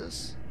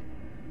Mensis?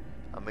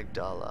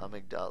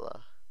 Amygdala.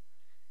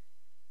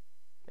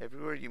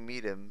 Everywhere you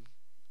meet him,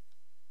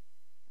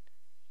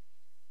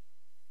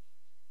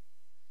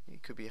 he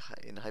could be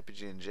in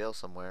Hypogean jail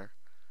somewhere.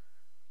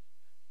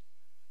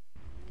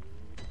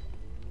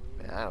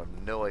 Man, I have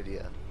no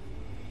idea.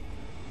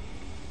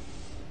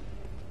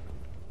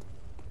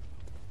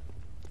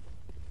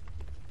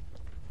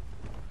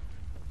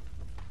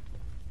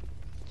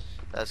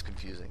 That's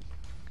confusing.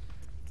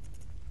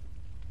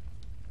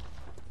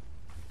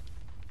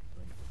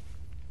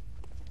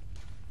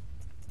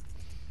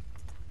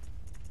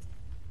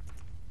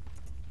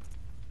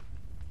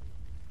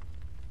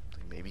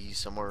 Maybe he's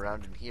somewhere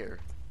around in here.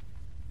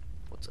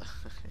 It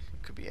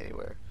could be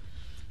anywhere.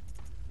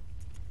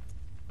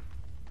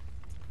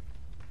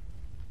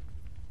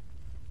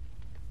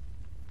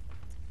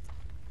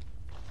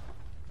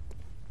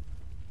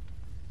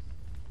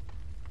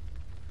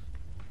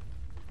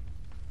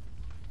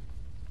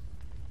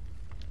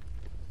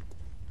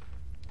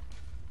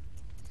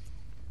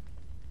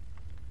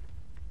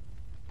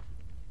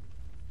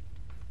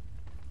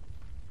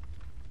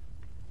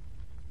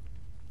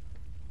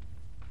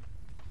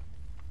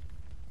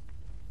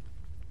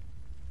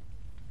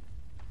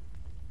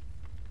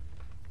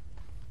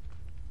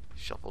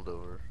 Shuffled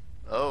over.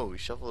 Oh, he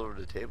shuffled over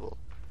the table.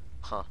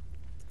 Huh.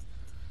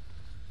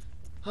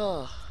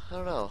 Huh. I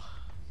don't know.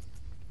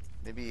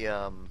 Maybe,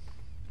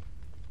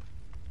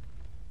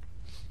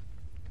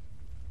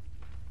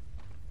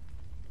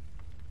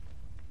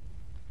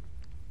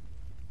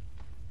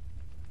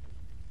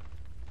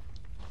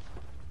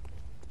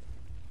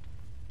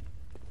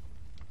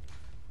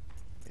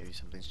 maybe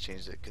something's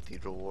changed at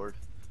Cathedral Ward.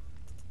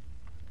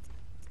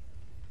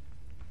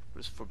 What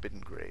is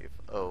Forbidden Grave?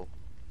 Oh.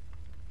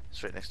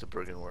 It's right next to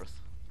Bergenworth.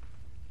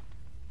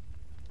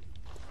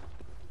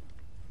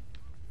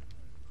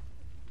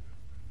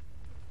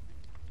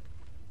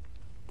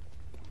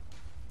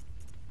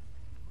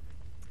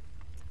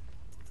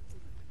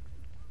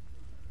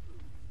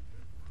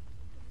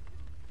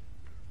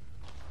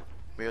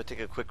 Maybe I'll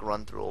take a quick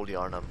run through Old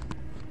Yarnum.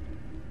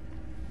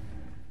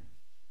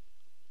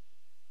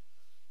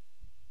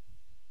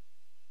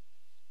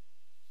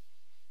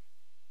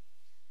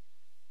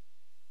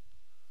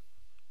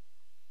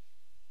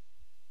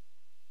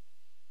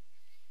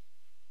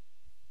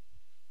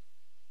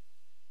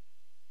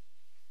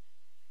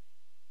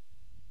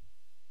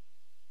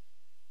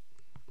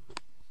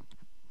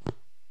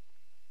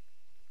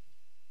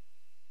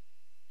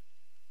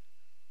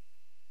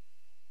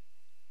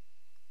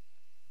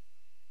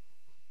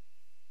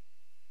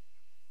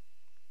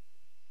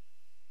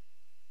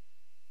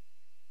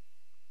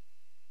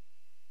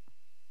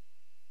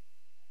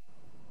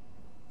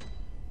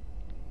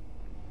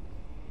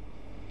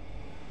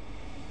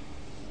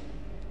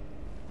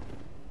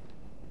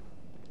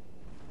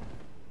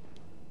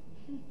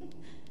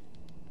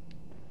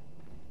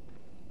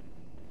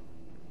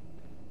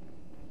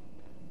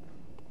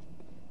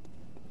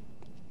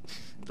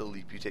 The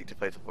leap you take to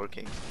fight the Four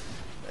Kings.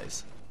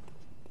 Nice.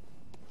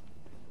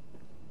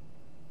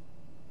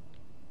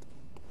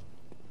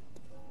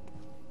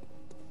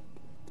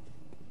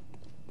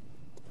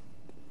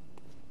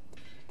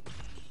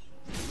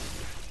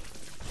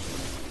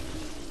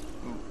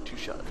 Ooh,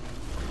 two-shot.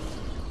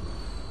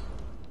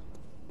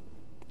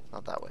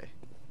 Not that way.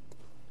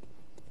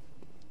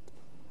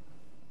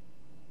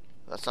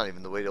 That's not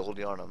even the way to Old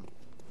Yarnum.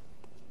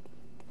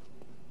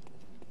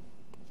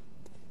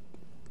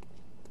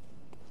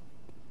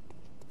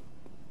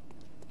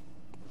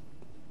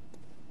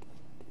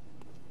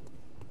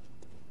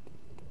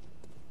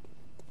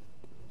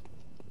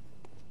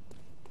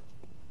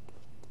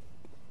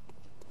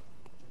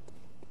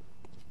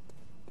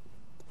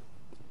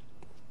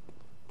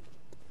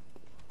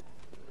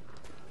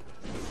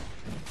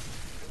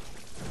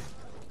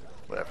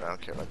 Whatever, I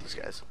don't care about these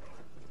guys.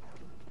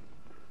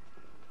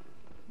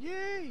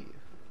 Yay!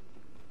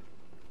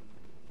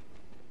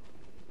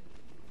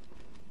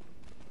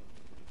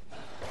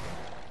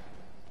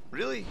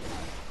 Really?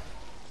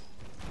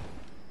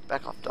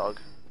 Back off,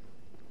 dog.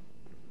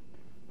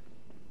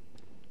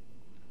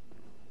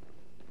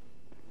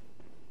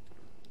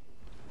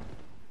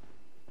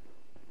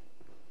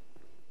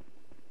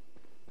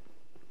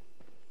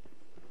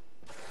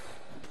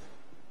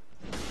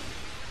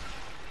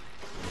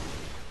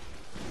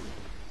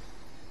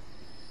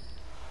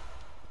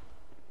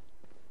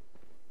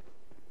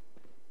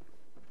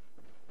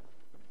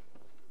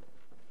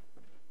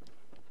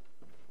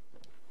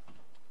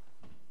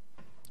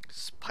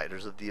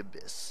 Spiders of the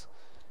Abyss.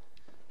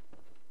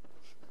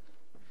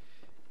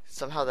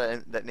 Somehow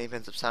that name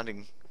ends up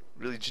sounding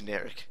really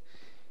generic,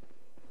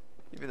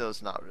 even though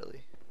it's not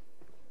really.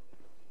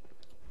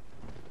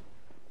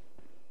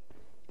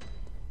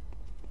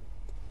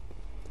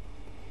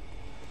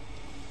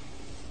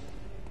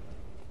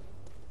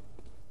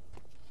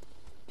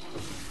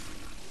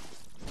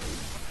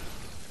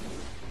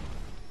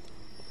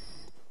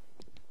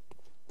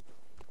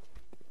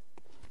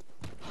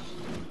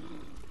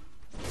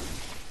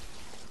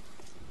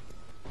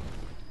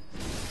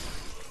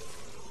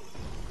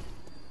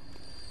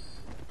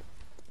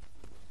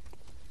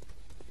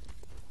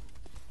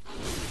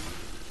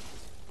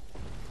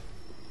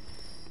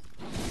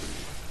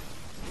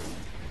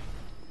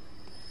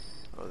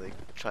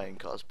 try and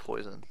cause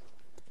poison.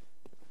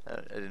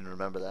 I didn't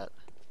remember that.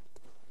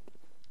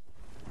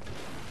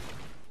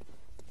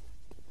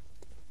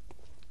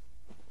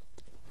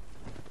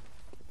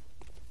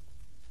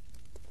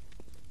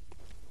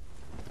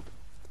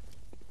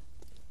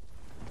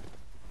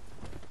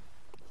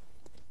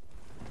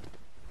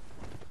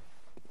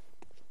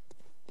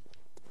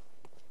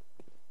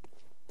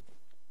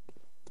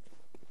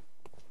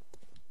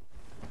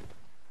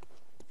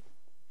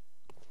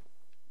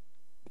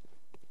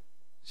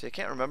 See, I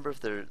can't remember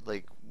if they're,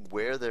 like,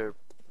 where they're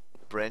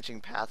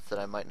branching paths that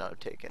I might not have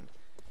taken.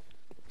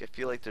 I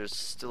feel like there's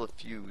still a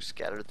few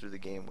scattered through the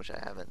game which I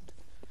haven't.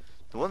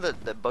 The one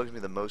that bugs me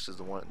the most is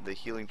the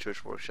Healing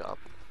Church Workshop.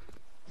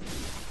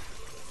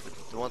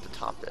 The one at the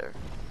top there.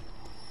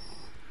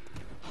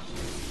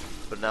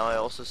 But now I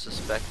also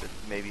suspect that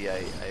maybe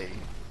I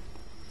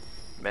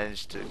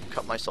managed to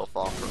cut myself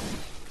off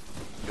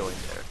from going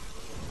there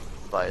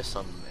via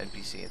some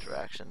NPC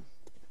interaction.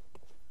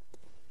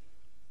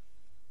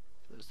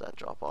 There's that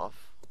drop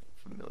off.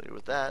 Familiar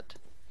with that.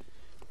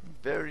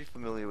 Very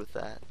familiar with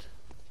that.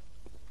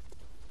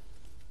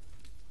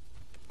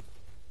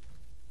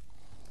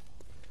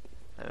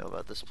 I know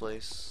about this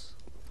place.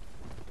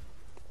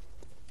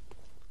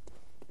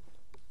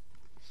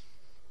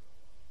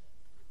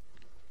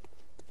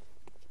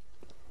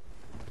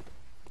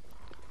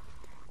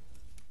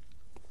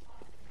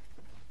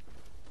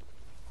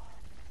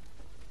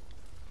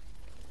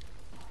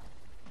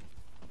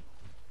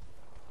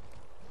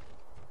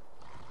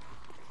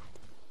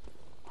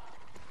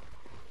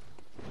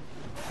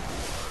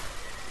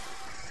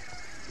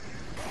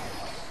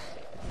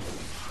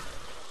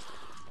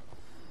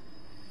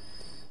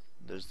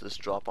 There's this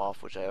drop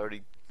off which I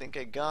already think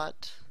I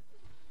got.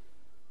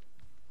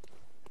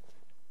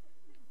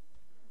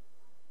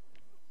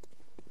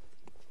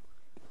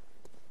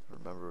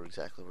 Remember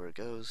exactly where it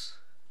goes.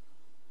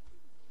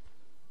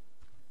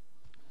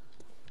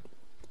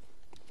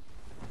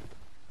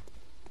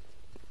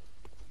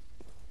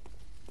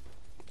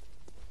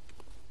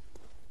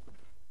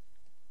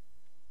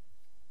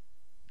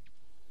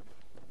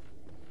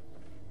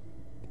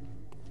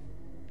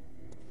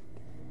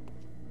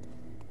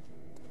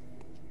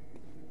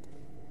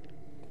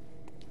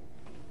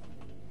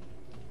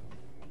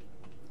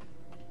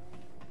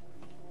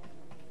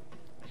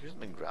 I hear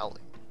something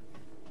growling.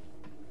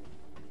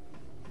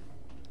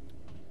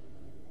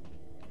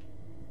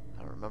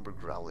 I don't remember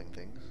growling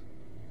things.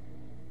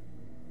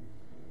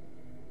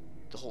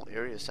 The whole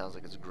area sounds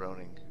like it's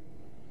groaning.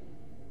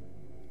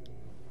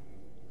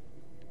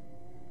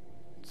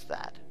 What's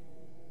that?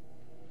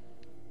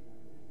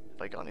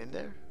 Have I gone in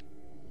there?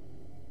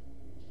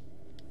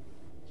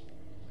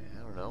 I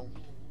don't know.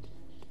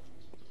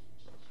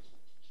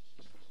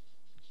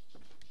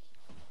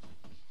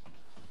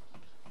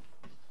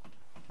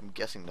 I'm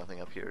guessing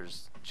nothing up here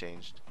has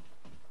changed.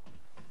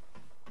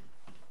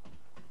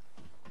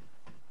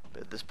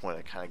 But at this point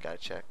I kinda gotta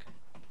check.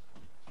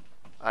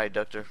 Alright,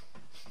 Doctor.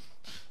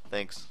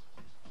 Thanks.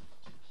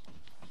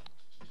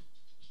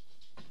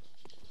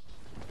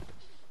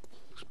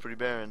 Looks pretty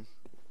barren.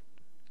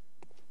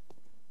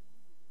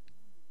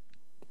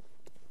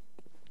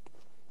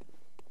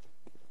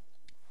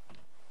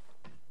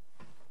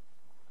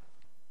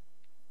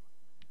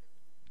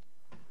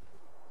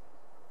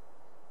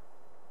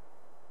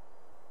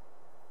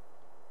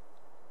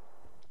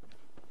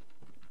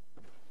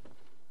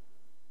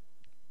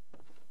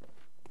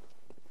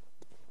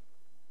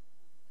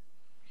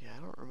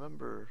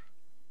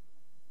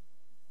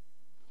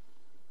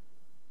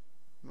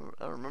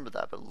 I don't remember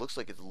that, but it looks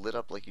like it's lit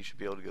up like you should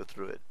be able to go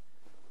through it.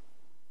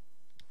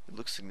 It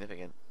looks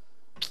significant.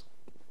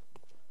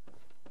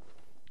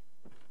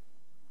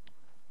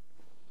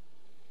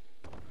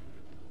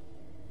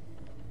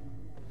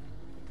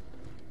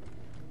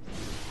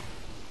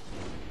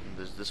 And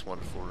there's this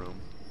wonderful room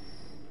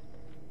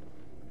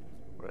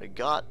where I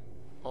got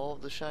all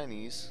of the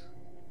shinies.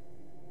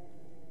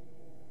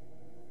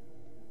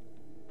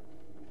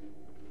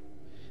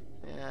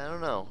 Yeah, I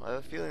don't know. I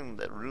have a feeling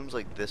that rooms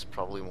like this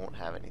probably won't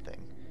have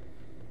anything.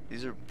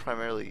 These are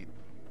primarily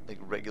like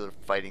regular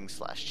fighting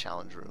slash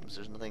challenge rooms.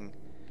 There's nothing.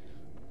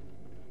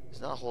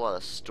 There's not a whole lot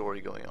of story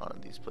going on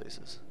in these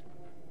places.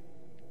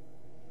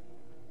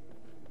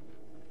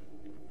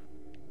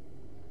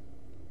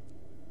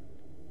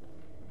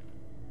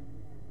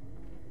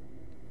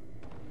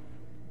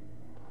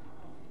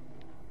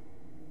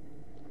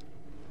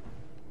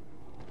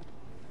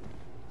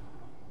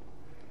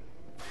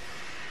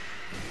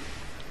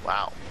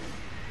 Wow.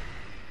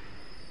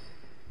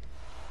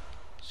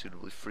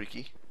 Suitably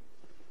freaky.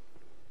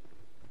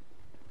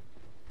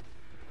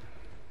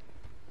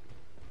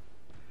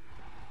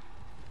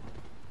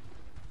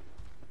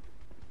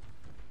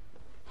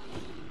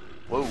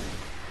 Whoa.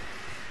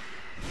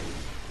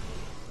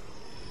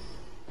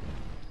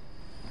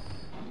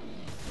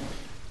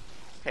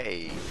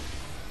 Hey.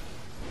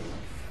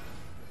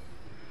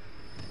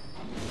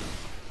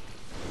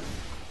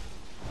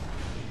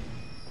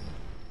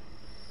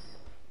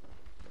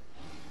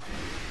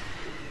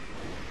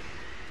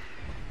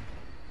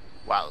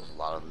 Wow, there's a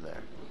lot of them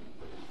there.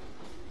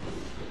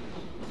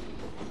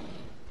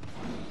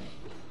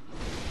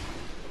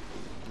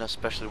 not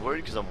especially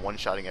worried because I'm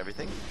one-shotting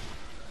everything.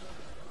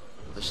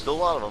 But there's still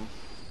a lot of them.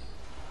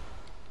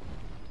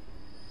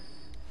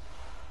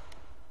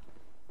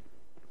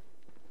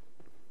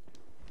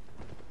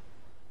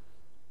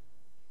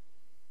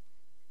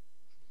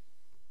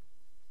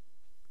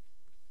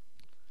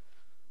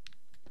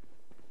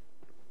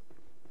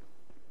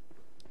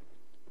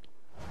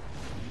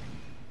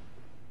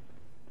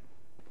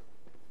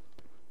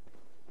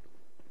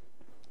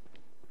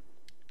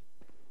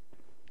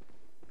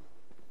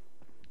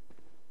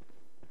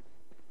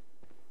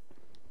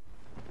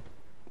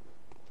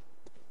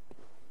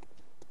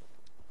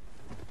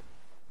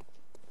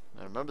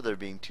 I remember there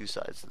being two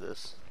sides to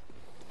this.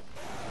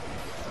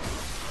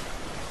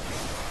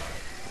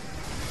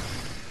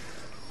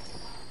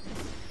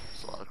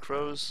 There's a lot of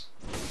crows.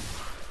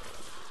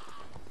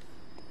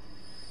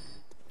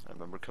 I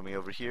remember coming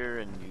over here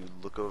and you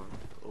look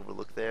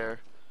overlook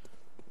there.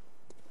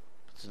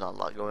 There's not a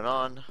lot going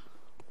on.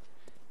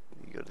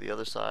 You go to the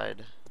other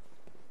side.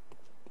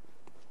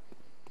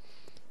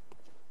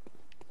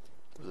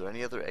 Were there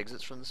any other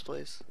exits from this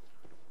place?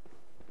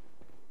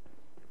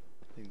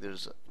 I think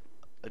there's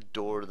a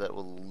door that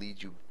will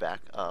lead you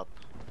back up,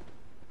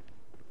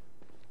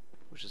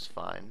 which is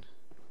fine.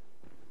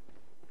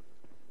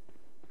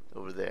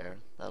 Over there,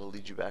 that'll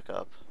lead you back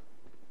up.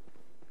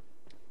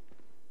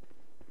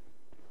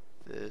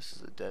 This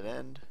is a dead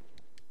end.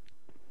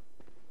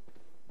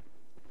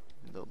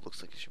 Even though it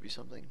looks like it should be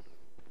something.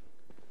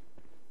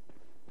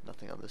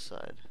 Nothing on this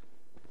side.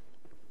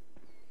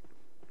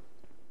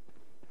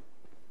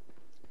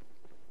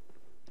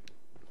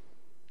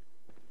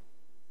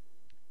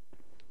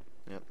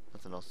 Yep,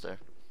 nothing else there.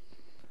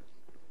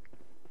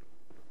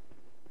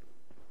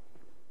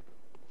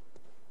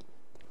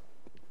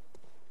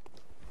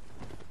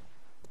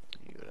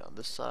 You go down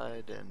this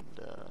side and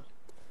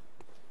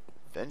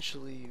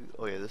eventually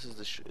oh yeah, this is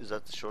the is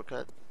that the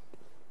shortcut?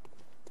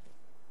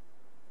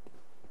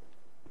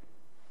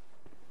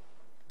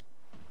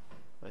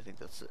 I think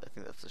that's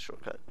the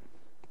shortcut.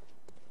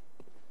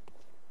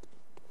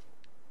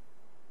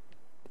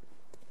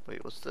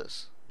 Wait, what's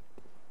this?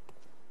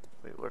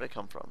 Wait, where'd I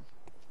come from?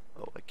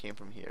 Oh, I came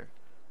from here.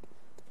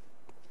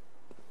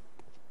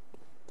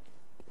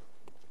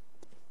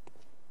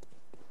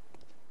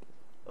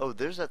 Oh,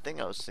 there's that thing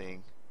I was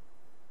seeing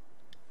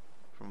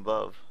from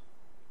above.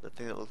 That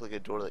thing that looked like a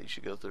door that you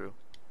should go through.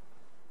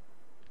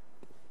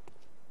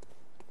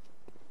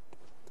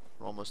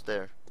 We're almost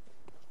there.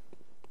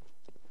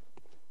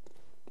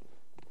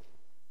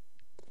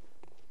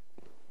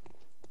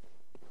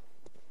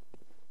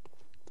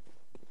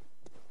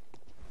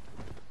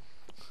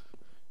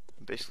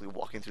 I'm basically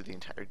walking through the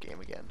entire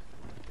game again.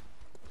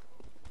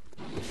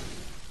 You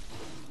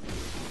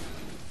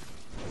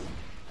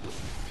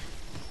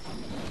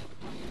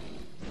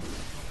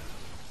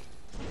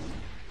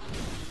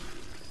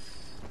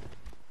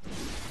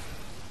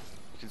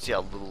can see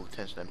how little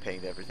attention I'm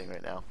paying to everything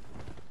right now.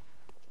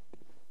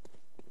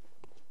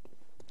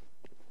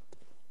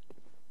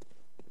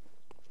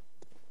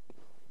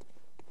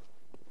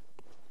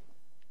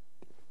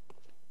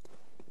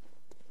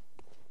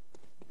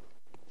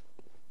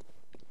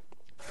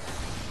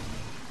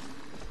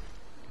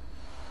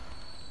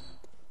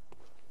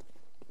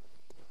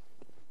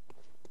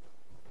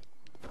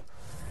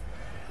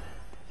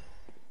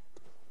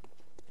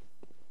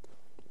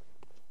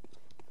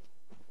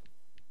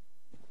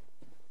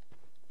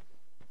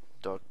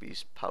 Dark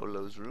Beast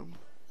Paulo's room.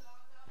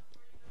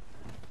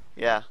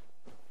 Yeah.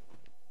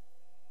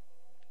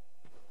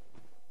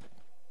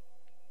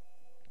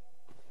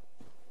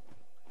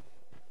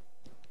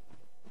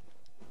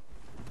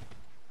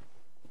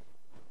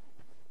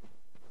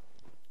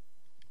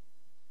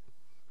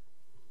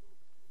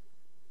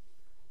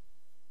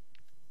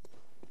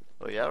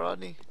 Oh yeah,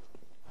 Rodney?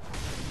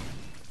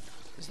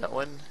 Is that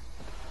when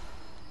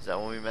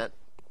we met?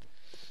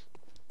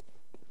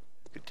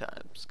 Good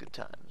times, good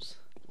times.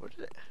 Where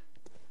did it?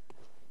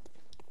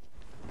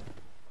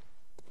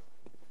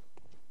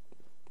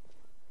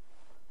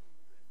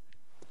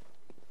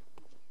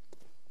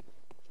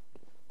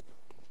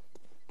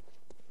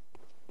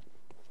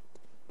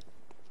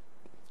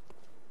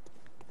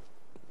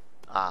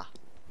 Ah.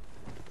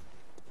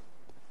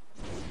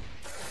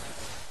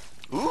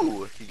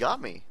 Ooh, he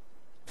got me.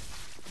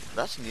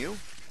 That's new.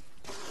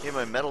 Hey,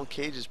 my metal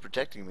cage is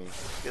protecting me.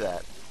 Look at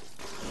that.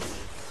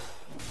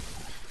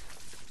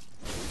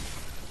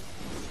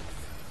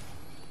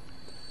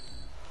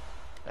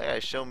 That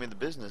guy's showing me the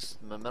business.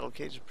 My metal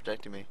cage is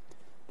protecting me.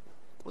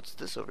 What's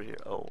this over here?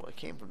 Oh, I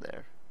came from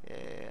there.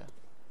 Yeah.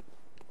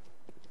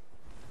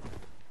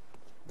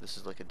 This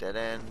is like a dead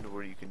end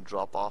where you can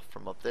drop off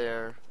from up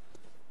there.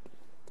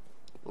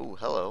 Ooh,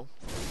 hello.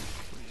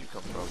 Where did you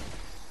come from?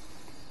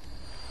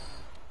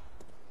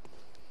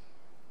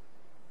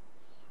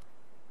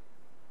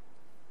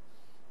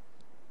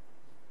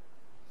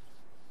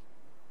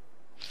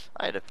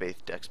 I had a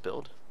Faith Dex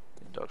build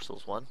in Dark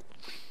Souls 1.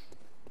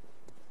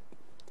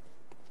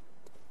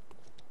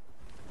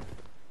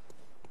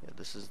 Yeah,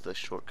 this is the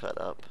shortcut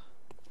up,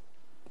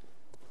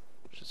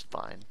 which is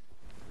fine.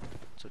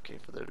 It's okay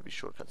for there to be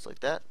shortcuts like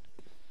that.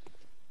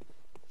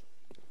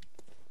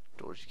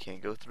 Doors you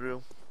can't go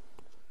through.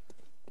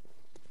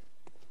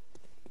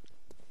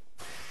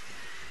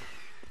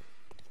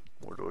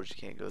 More doors you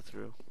can't go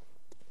through.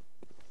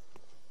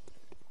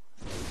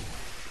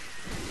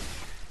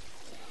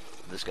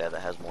 This guy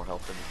that has more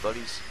health than his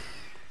buddies.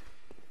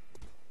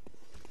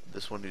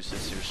 This one who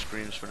sits here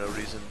screams for no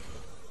reason.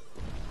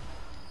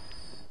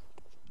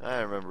 I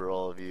remember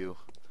all of you.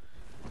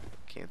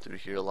 Came through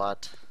here a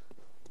lot.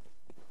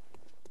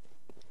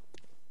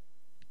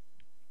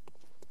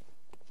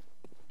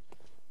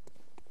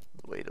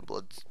 Wait,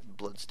 a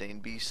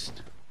bloodstained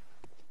beast.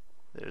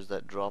 There's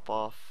that drop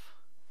off.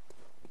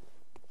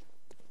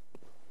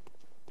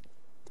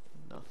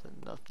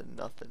 Nothing, nothing,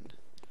 nothing.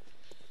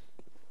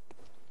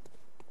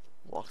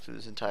 Walk through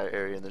this entire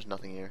area and there's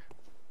nothing here.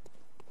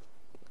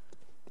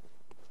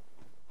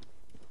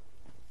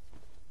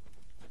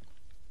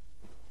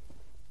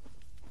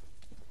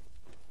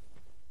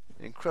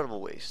 An incredible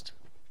waste.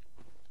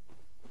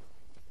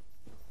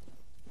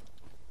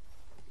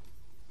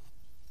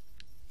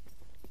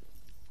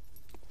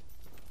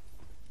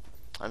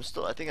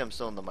 I think I'm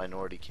still in the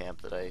minority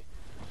camp that I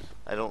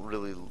don't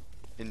really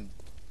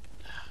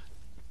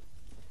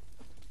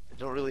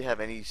have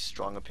any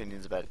strong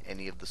opinions about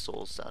any of the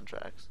Souls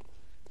soundtracks.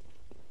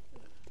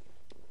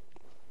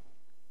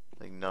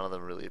 Like none of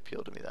them really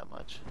appeal to me that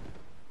much.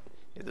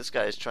 Yeah, this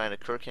guy is trying to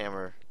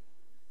Kirkhammer.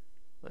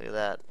 Look at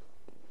that.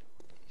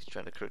 He's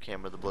trying to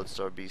Kirkhammer the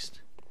Bloodstar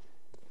Beast.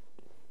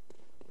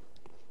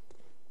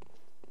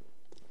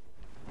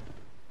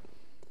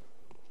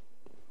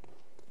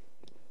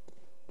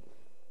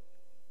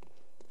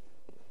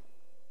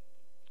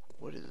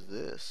 What is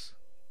this?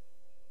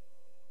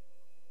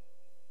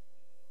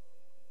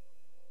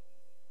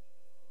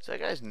 Is that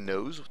guy's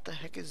nose? What the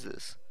heck is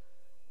this?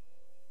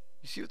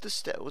 You see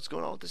what's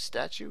going on with this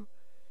statue?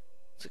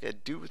 It's like a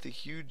dude with a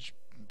huge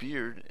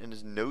beard and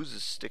his nose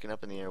is sticking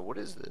up in the air. What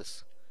is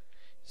this?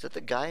 Is that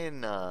the guy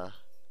in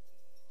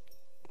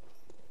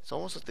it's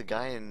almost like the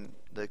guy in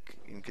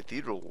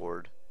Cathedral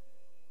Ward.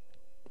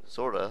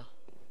 Sorta.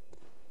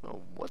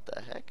 Oh, what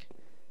the heck?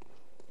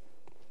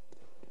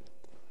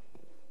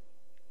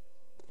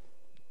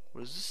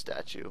 What is this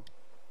statue?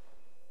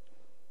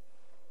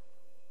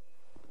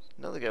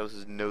 Another guy with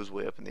his nose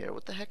way up in the air.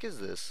 What the heck is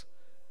this?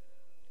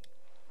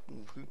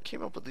 Who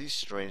came up with these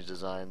strange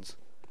designs?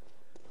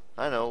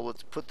 I know,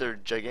 let's put their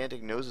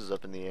gigantic noses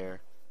up in the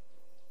air.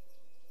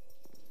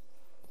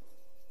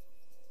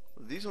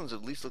 These ones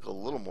at least look a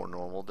little more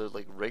normal. They're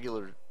like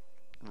regular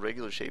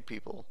shaped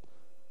people.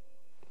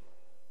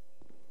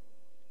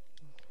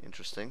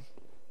 Interesting.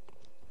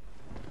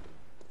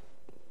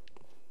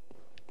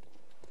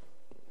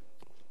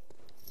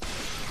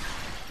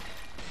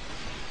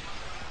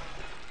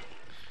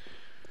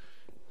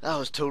 That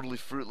was totally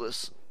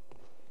fruitless.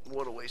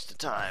 What a waste of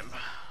time.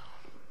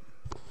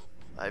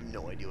 I have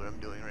no idea what I'm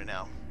doing right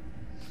now.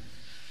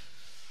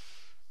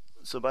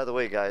 So by the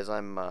way, guys,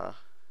 I'm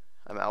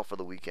out for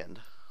the weekend.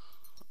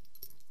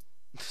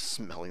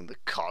 Smelling the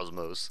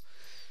cosmos.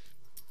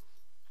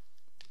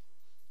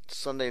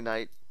 Sunday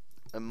night,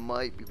 I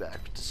might be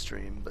back to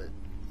stream, but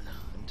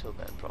until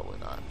then, probably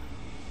not.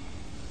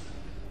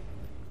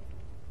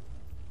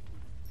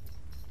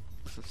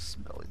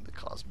 Smelling the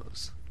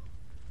cosmos.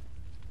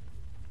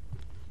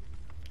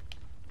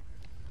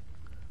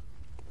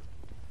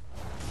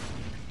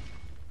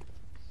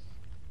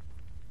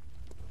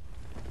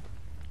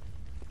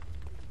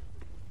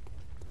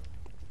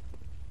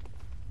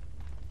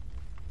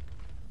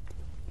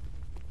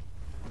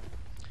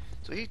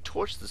 So he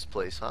torched this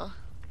place, huh?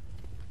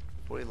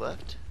 Before he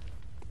left?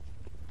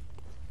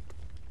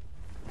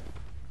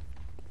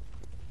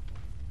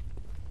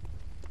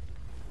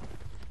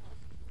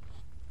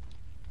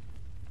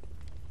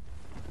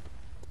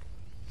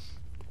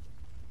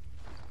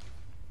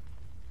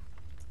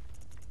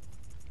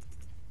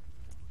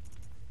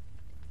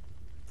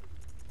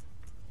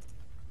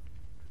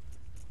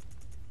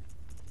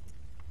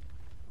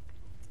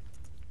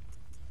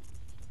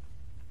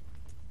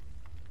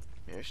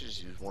 Maybe I should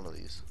just use one of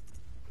these.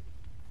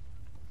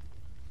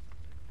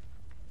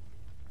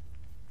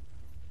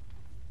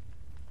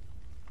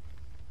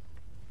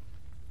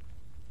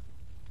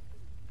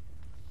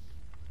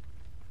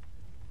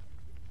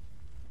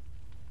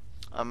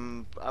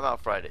 I'm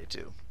out Friday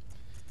too.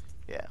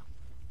 Yeah.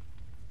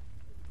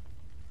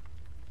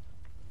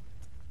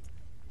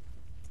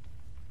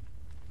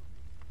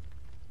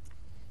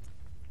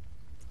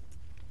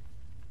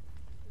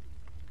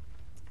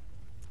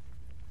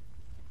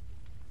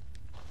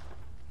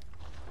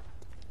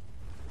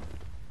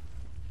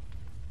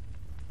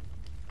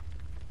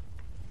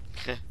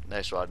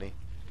 Nice, Rodney.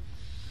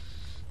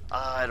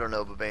 I don't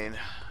know, Babane.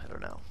 I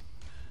don't know.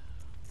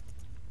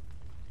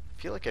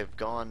 I feel like I've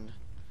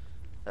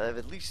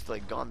at least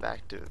like gone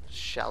back to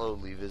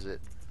shallowly visit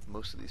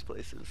most of these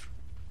places.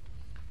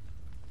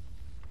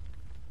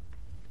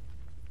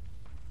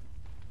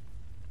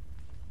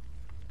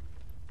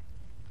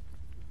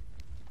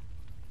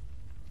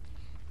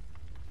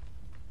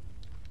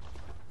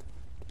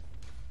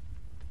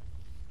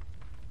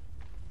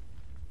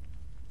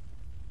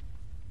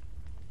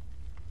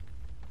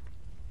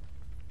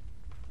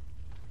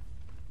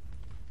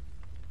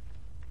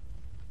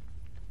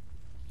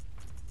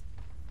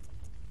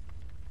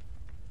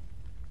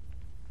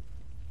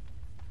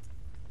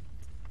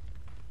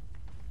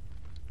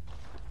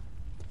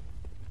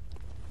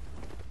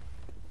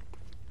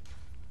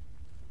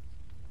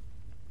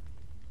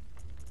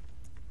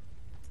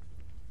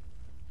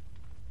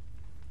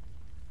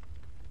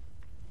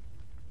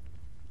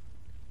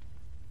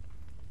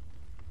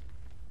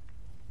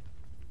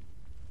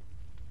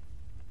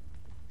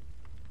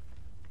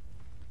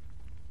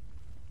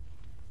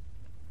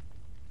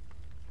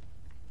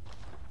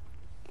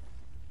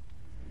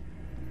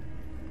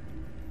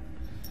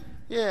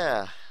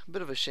 Yeah, a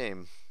bit of a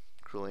shame,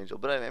 Cruel Angel.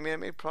 But I mean, I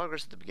made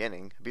progress at the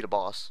beginning. I beat a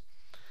boss.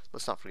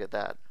 Let's not forget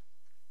that.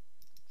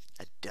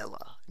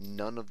 Adela,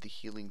 Nun of the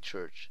Healing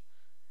Church.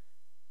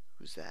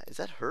 Who's that? Is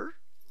that her?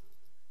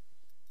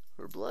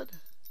 Her blood?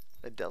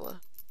 Adela?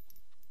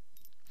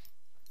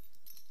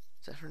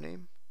 Is that her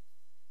name?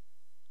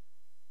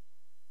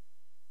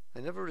 I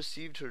never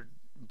received her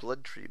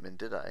blood treatment,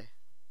 did I?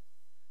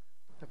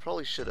 I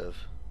probably should have.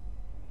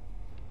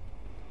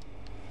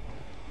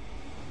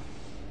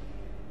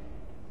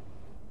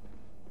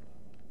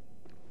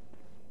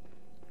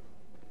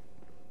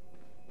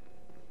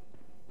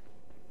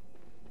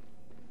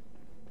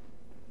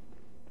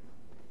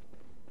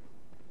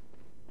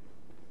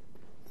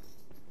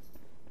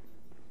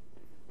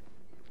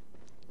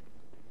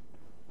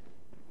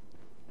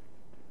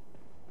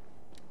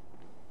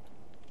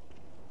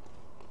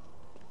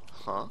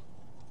 Huh?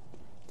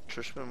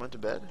 Trishman went to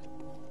bed?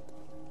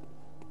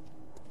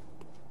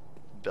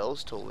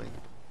 Bell's tolling.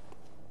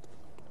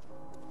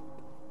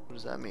 What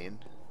does that mean?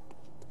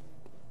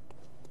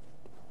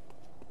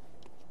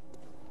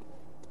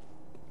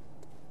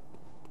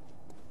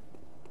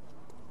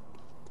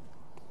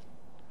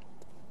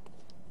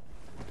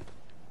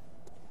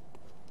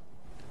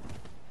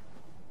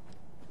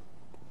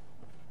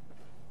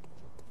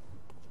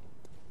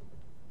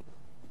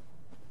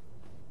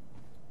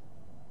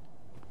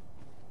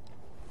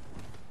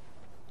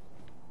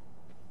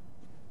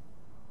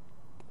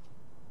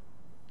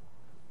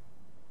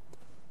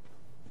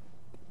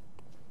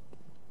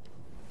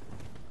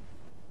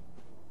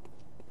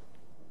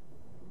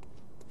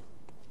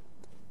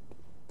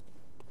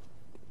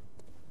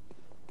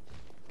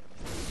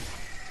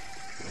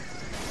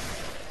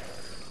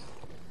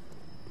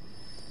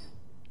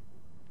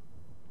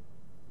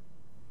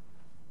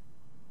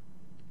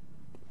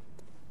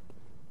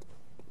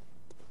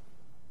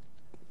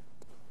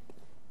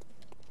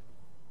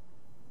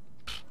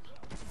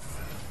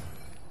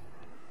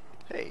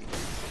 Hey.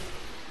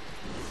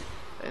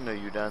 I know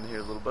you down here,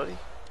 little buddy.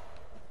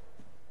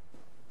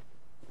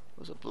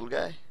 What's up, little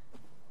guy?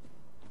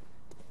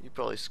 You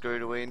probably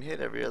scurried away and hid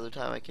every other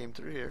time I came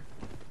through here.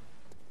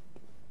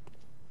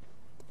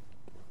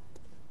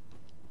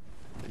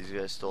 These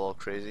guys still all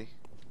crazy?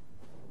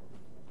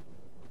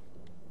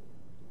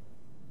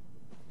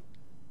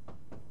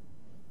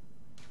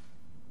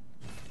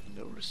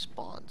 No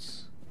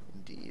response.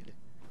 Indeed.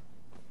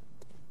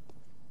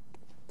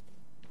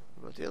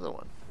 What about the other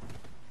one?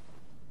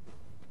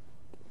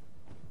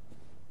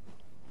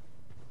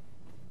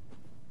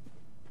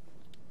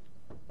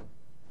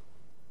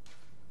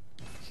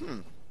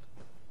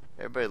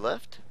 Everybody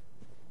left?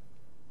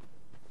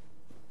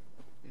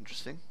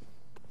 Interesting.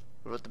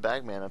 What about the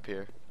bagman up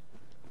here?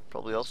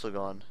 Probably also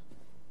gone.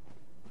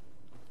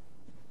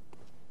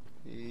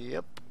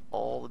 Yep,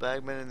 all the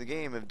bagmen in the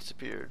game have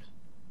disappeared.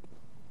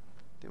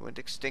 They went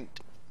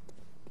extinct.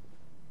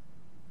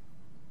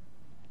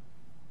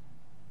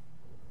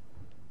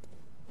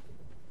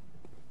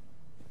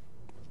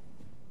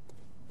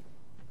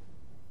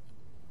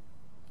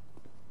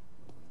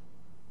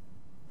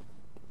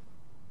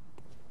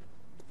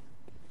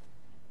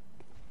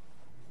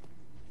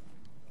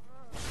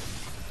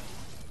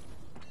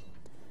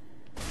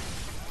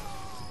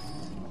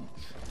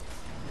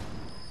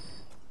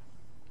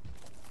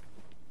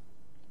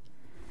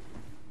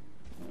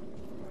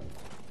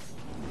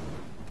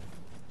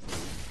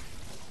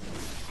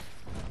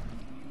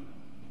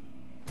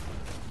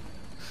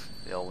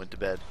 They all went to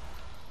bed.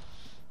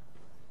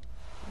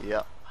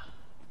 Yep.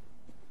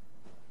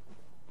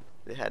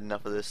 They had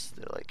enough of this.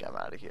 They're like, I'm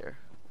out of here.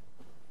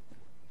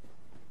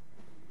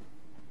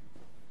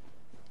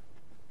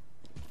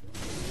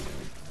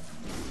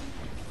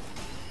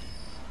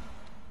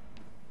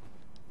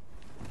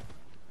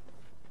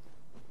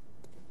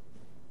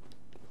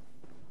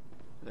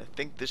 And I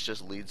think this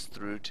just leads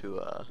through to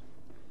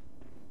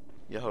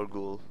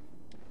Yahorgul.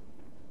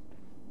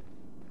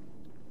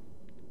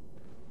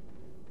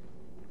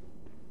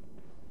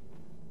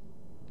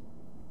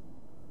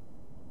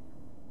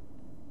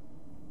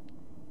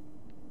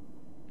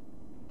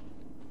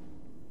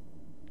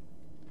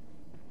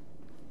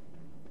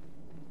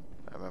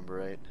 If I remember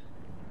right.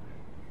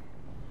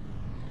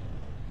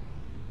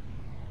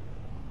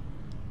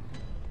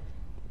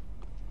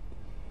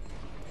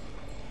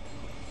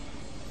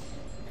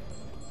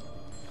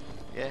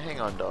 Yeah,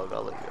 hang on, dog.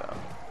 I'll let you out.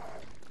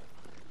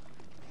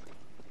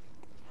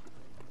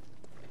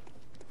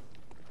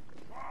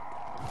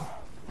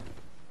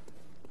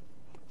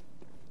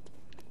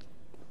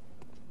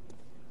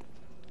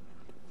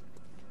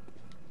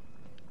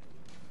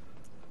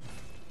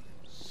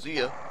 See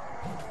ya.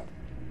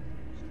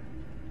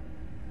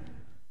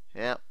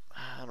 Yeah,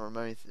 I don't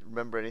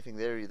remember anything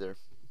there either.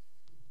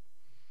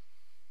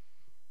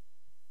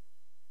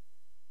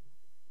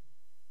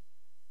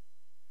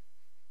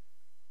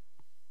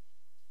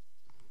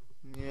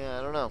 Yeah,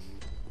 I don't know.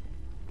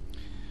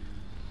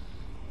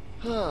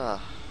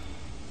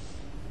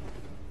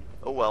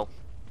 Oh well.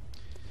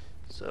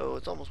 So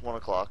it's almost 1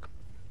 o'clock.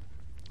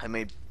 I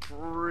made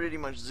pretty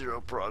much zero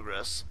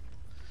progress.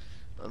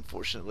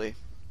 unfortunately.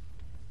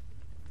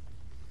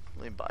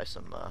 Let me buy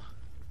some,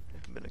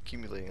 I've been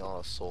accumulating a lot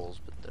of souls,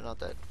 but they're not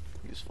that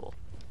useful.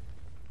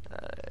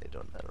 I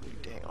don't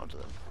need to hang on to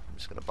them. I'm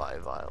just gonna buy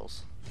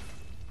vials.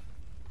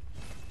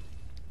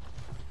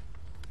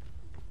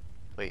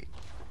 Wait,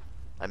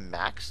 I'm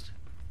maxed?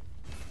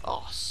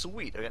 Oh,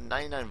 sweet, I got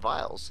 99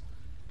 vials.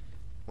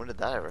 When did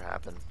that ever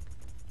happen?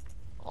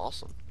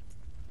 Awesome.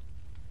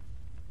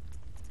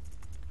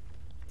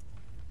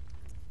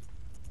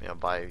 Yeah,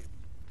 buy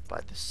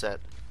this set.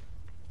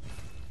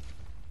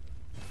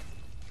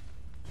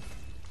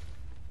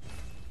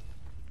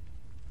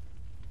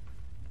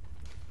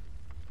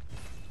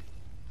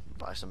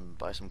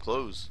 Buy some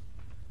clothes.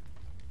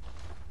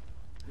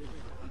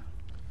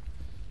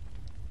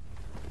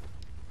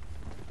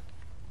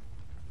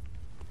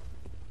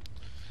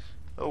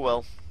 Oh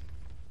well.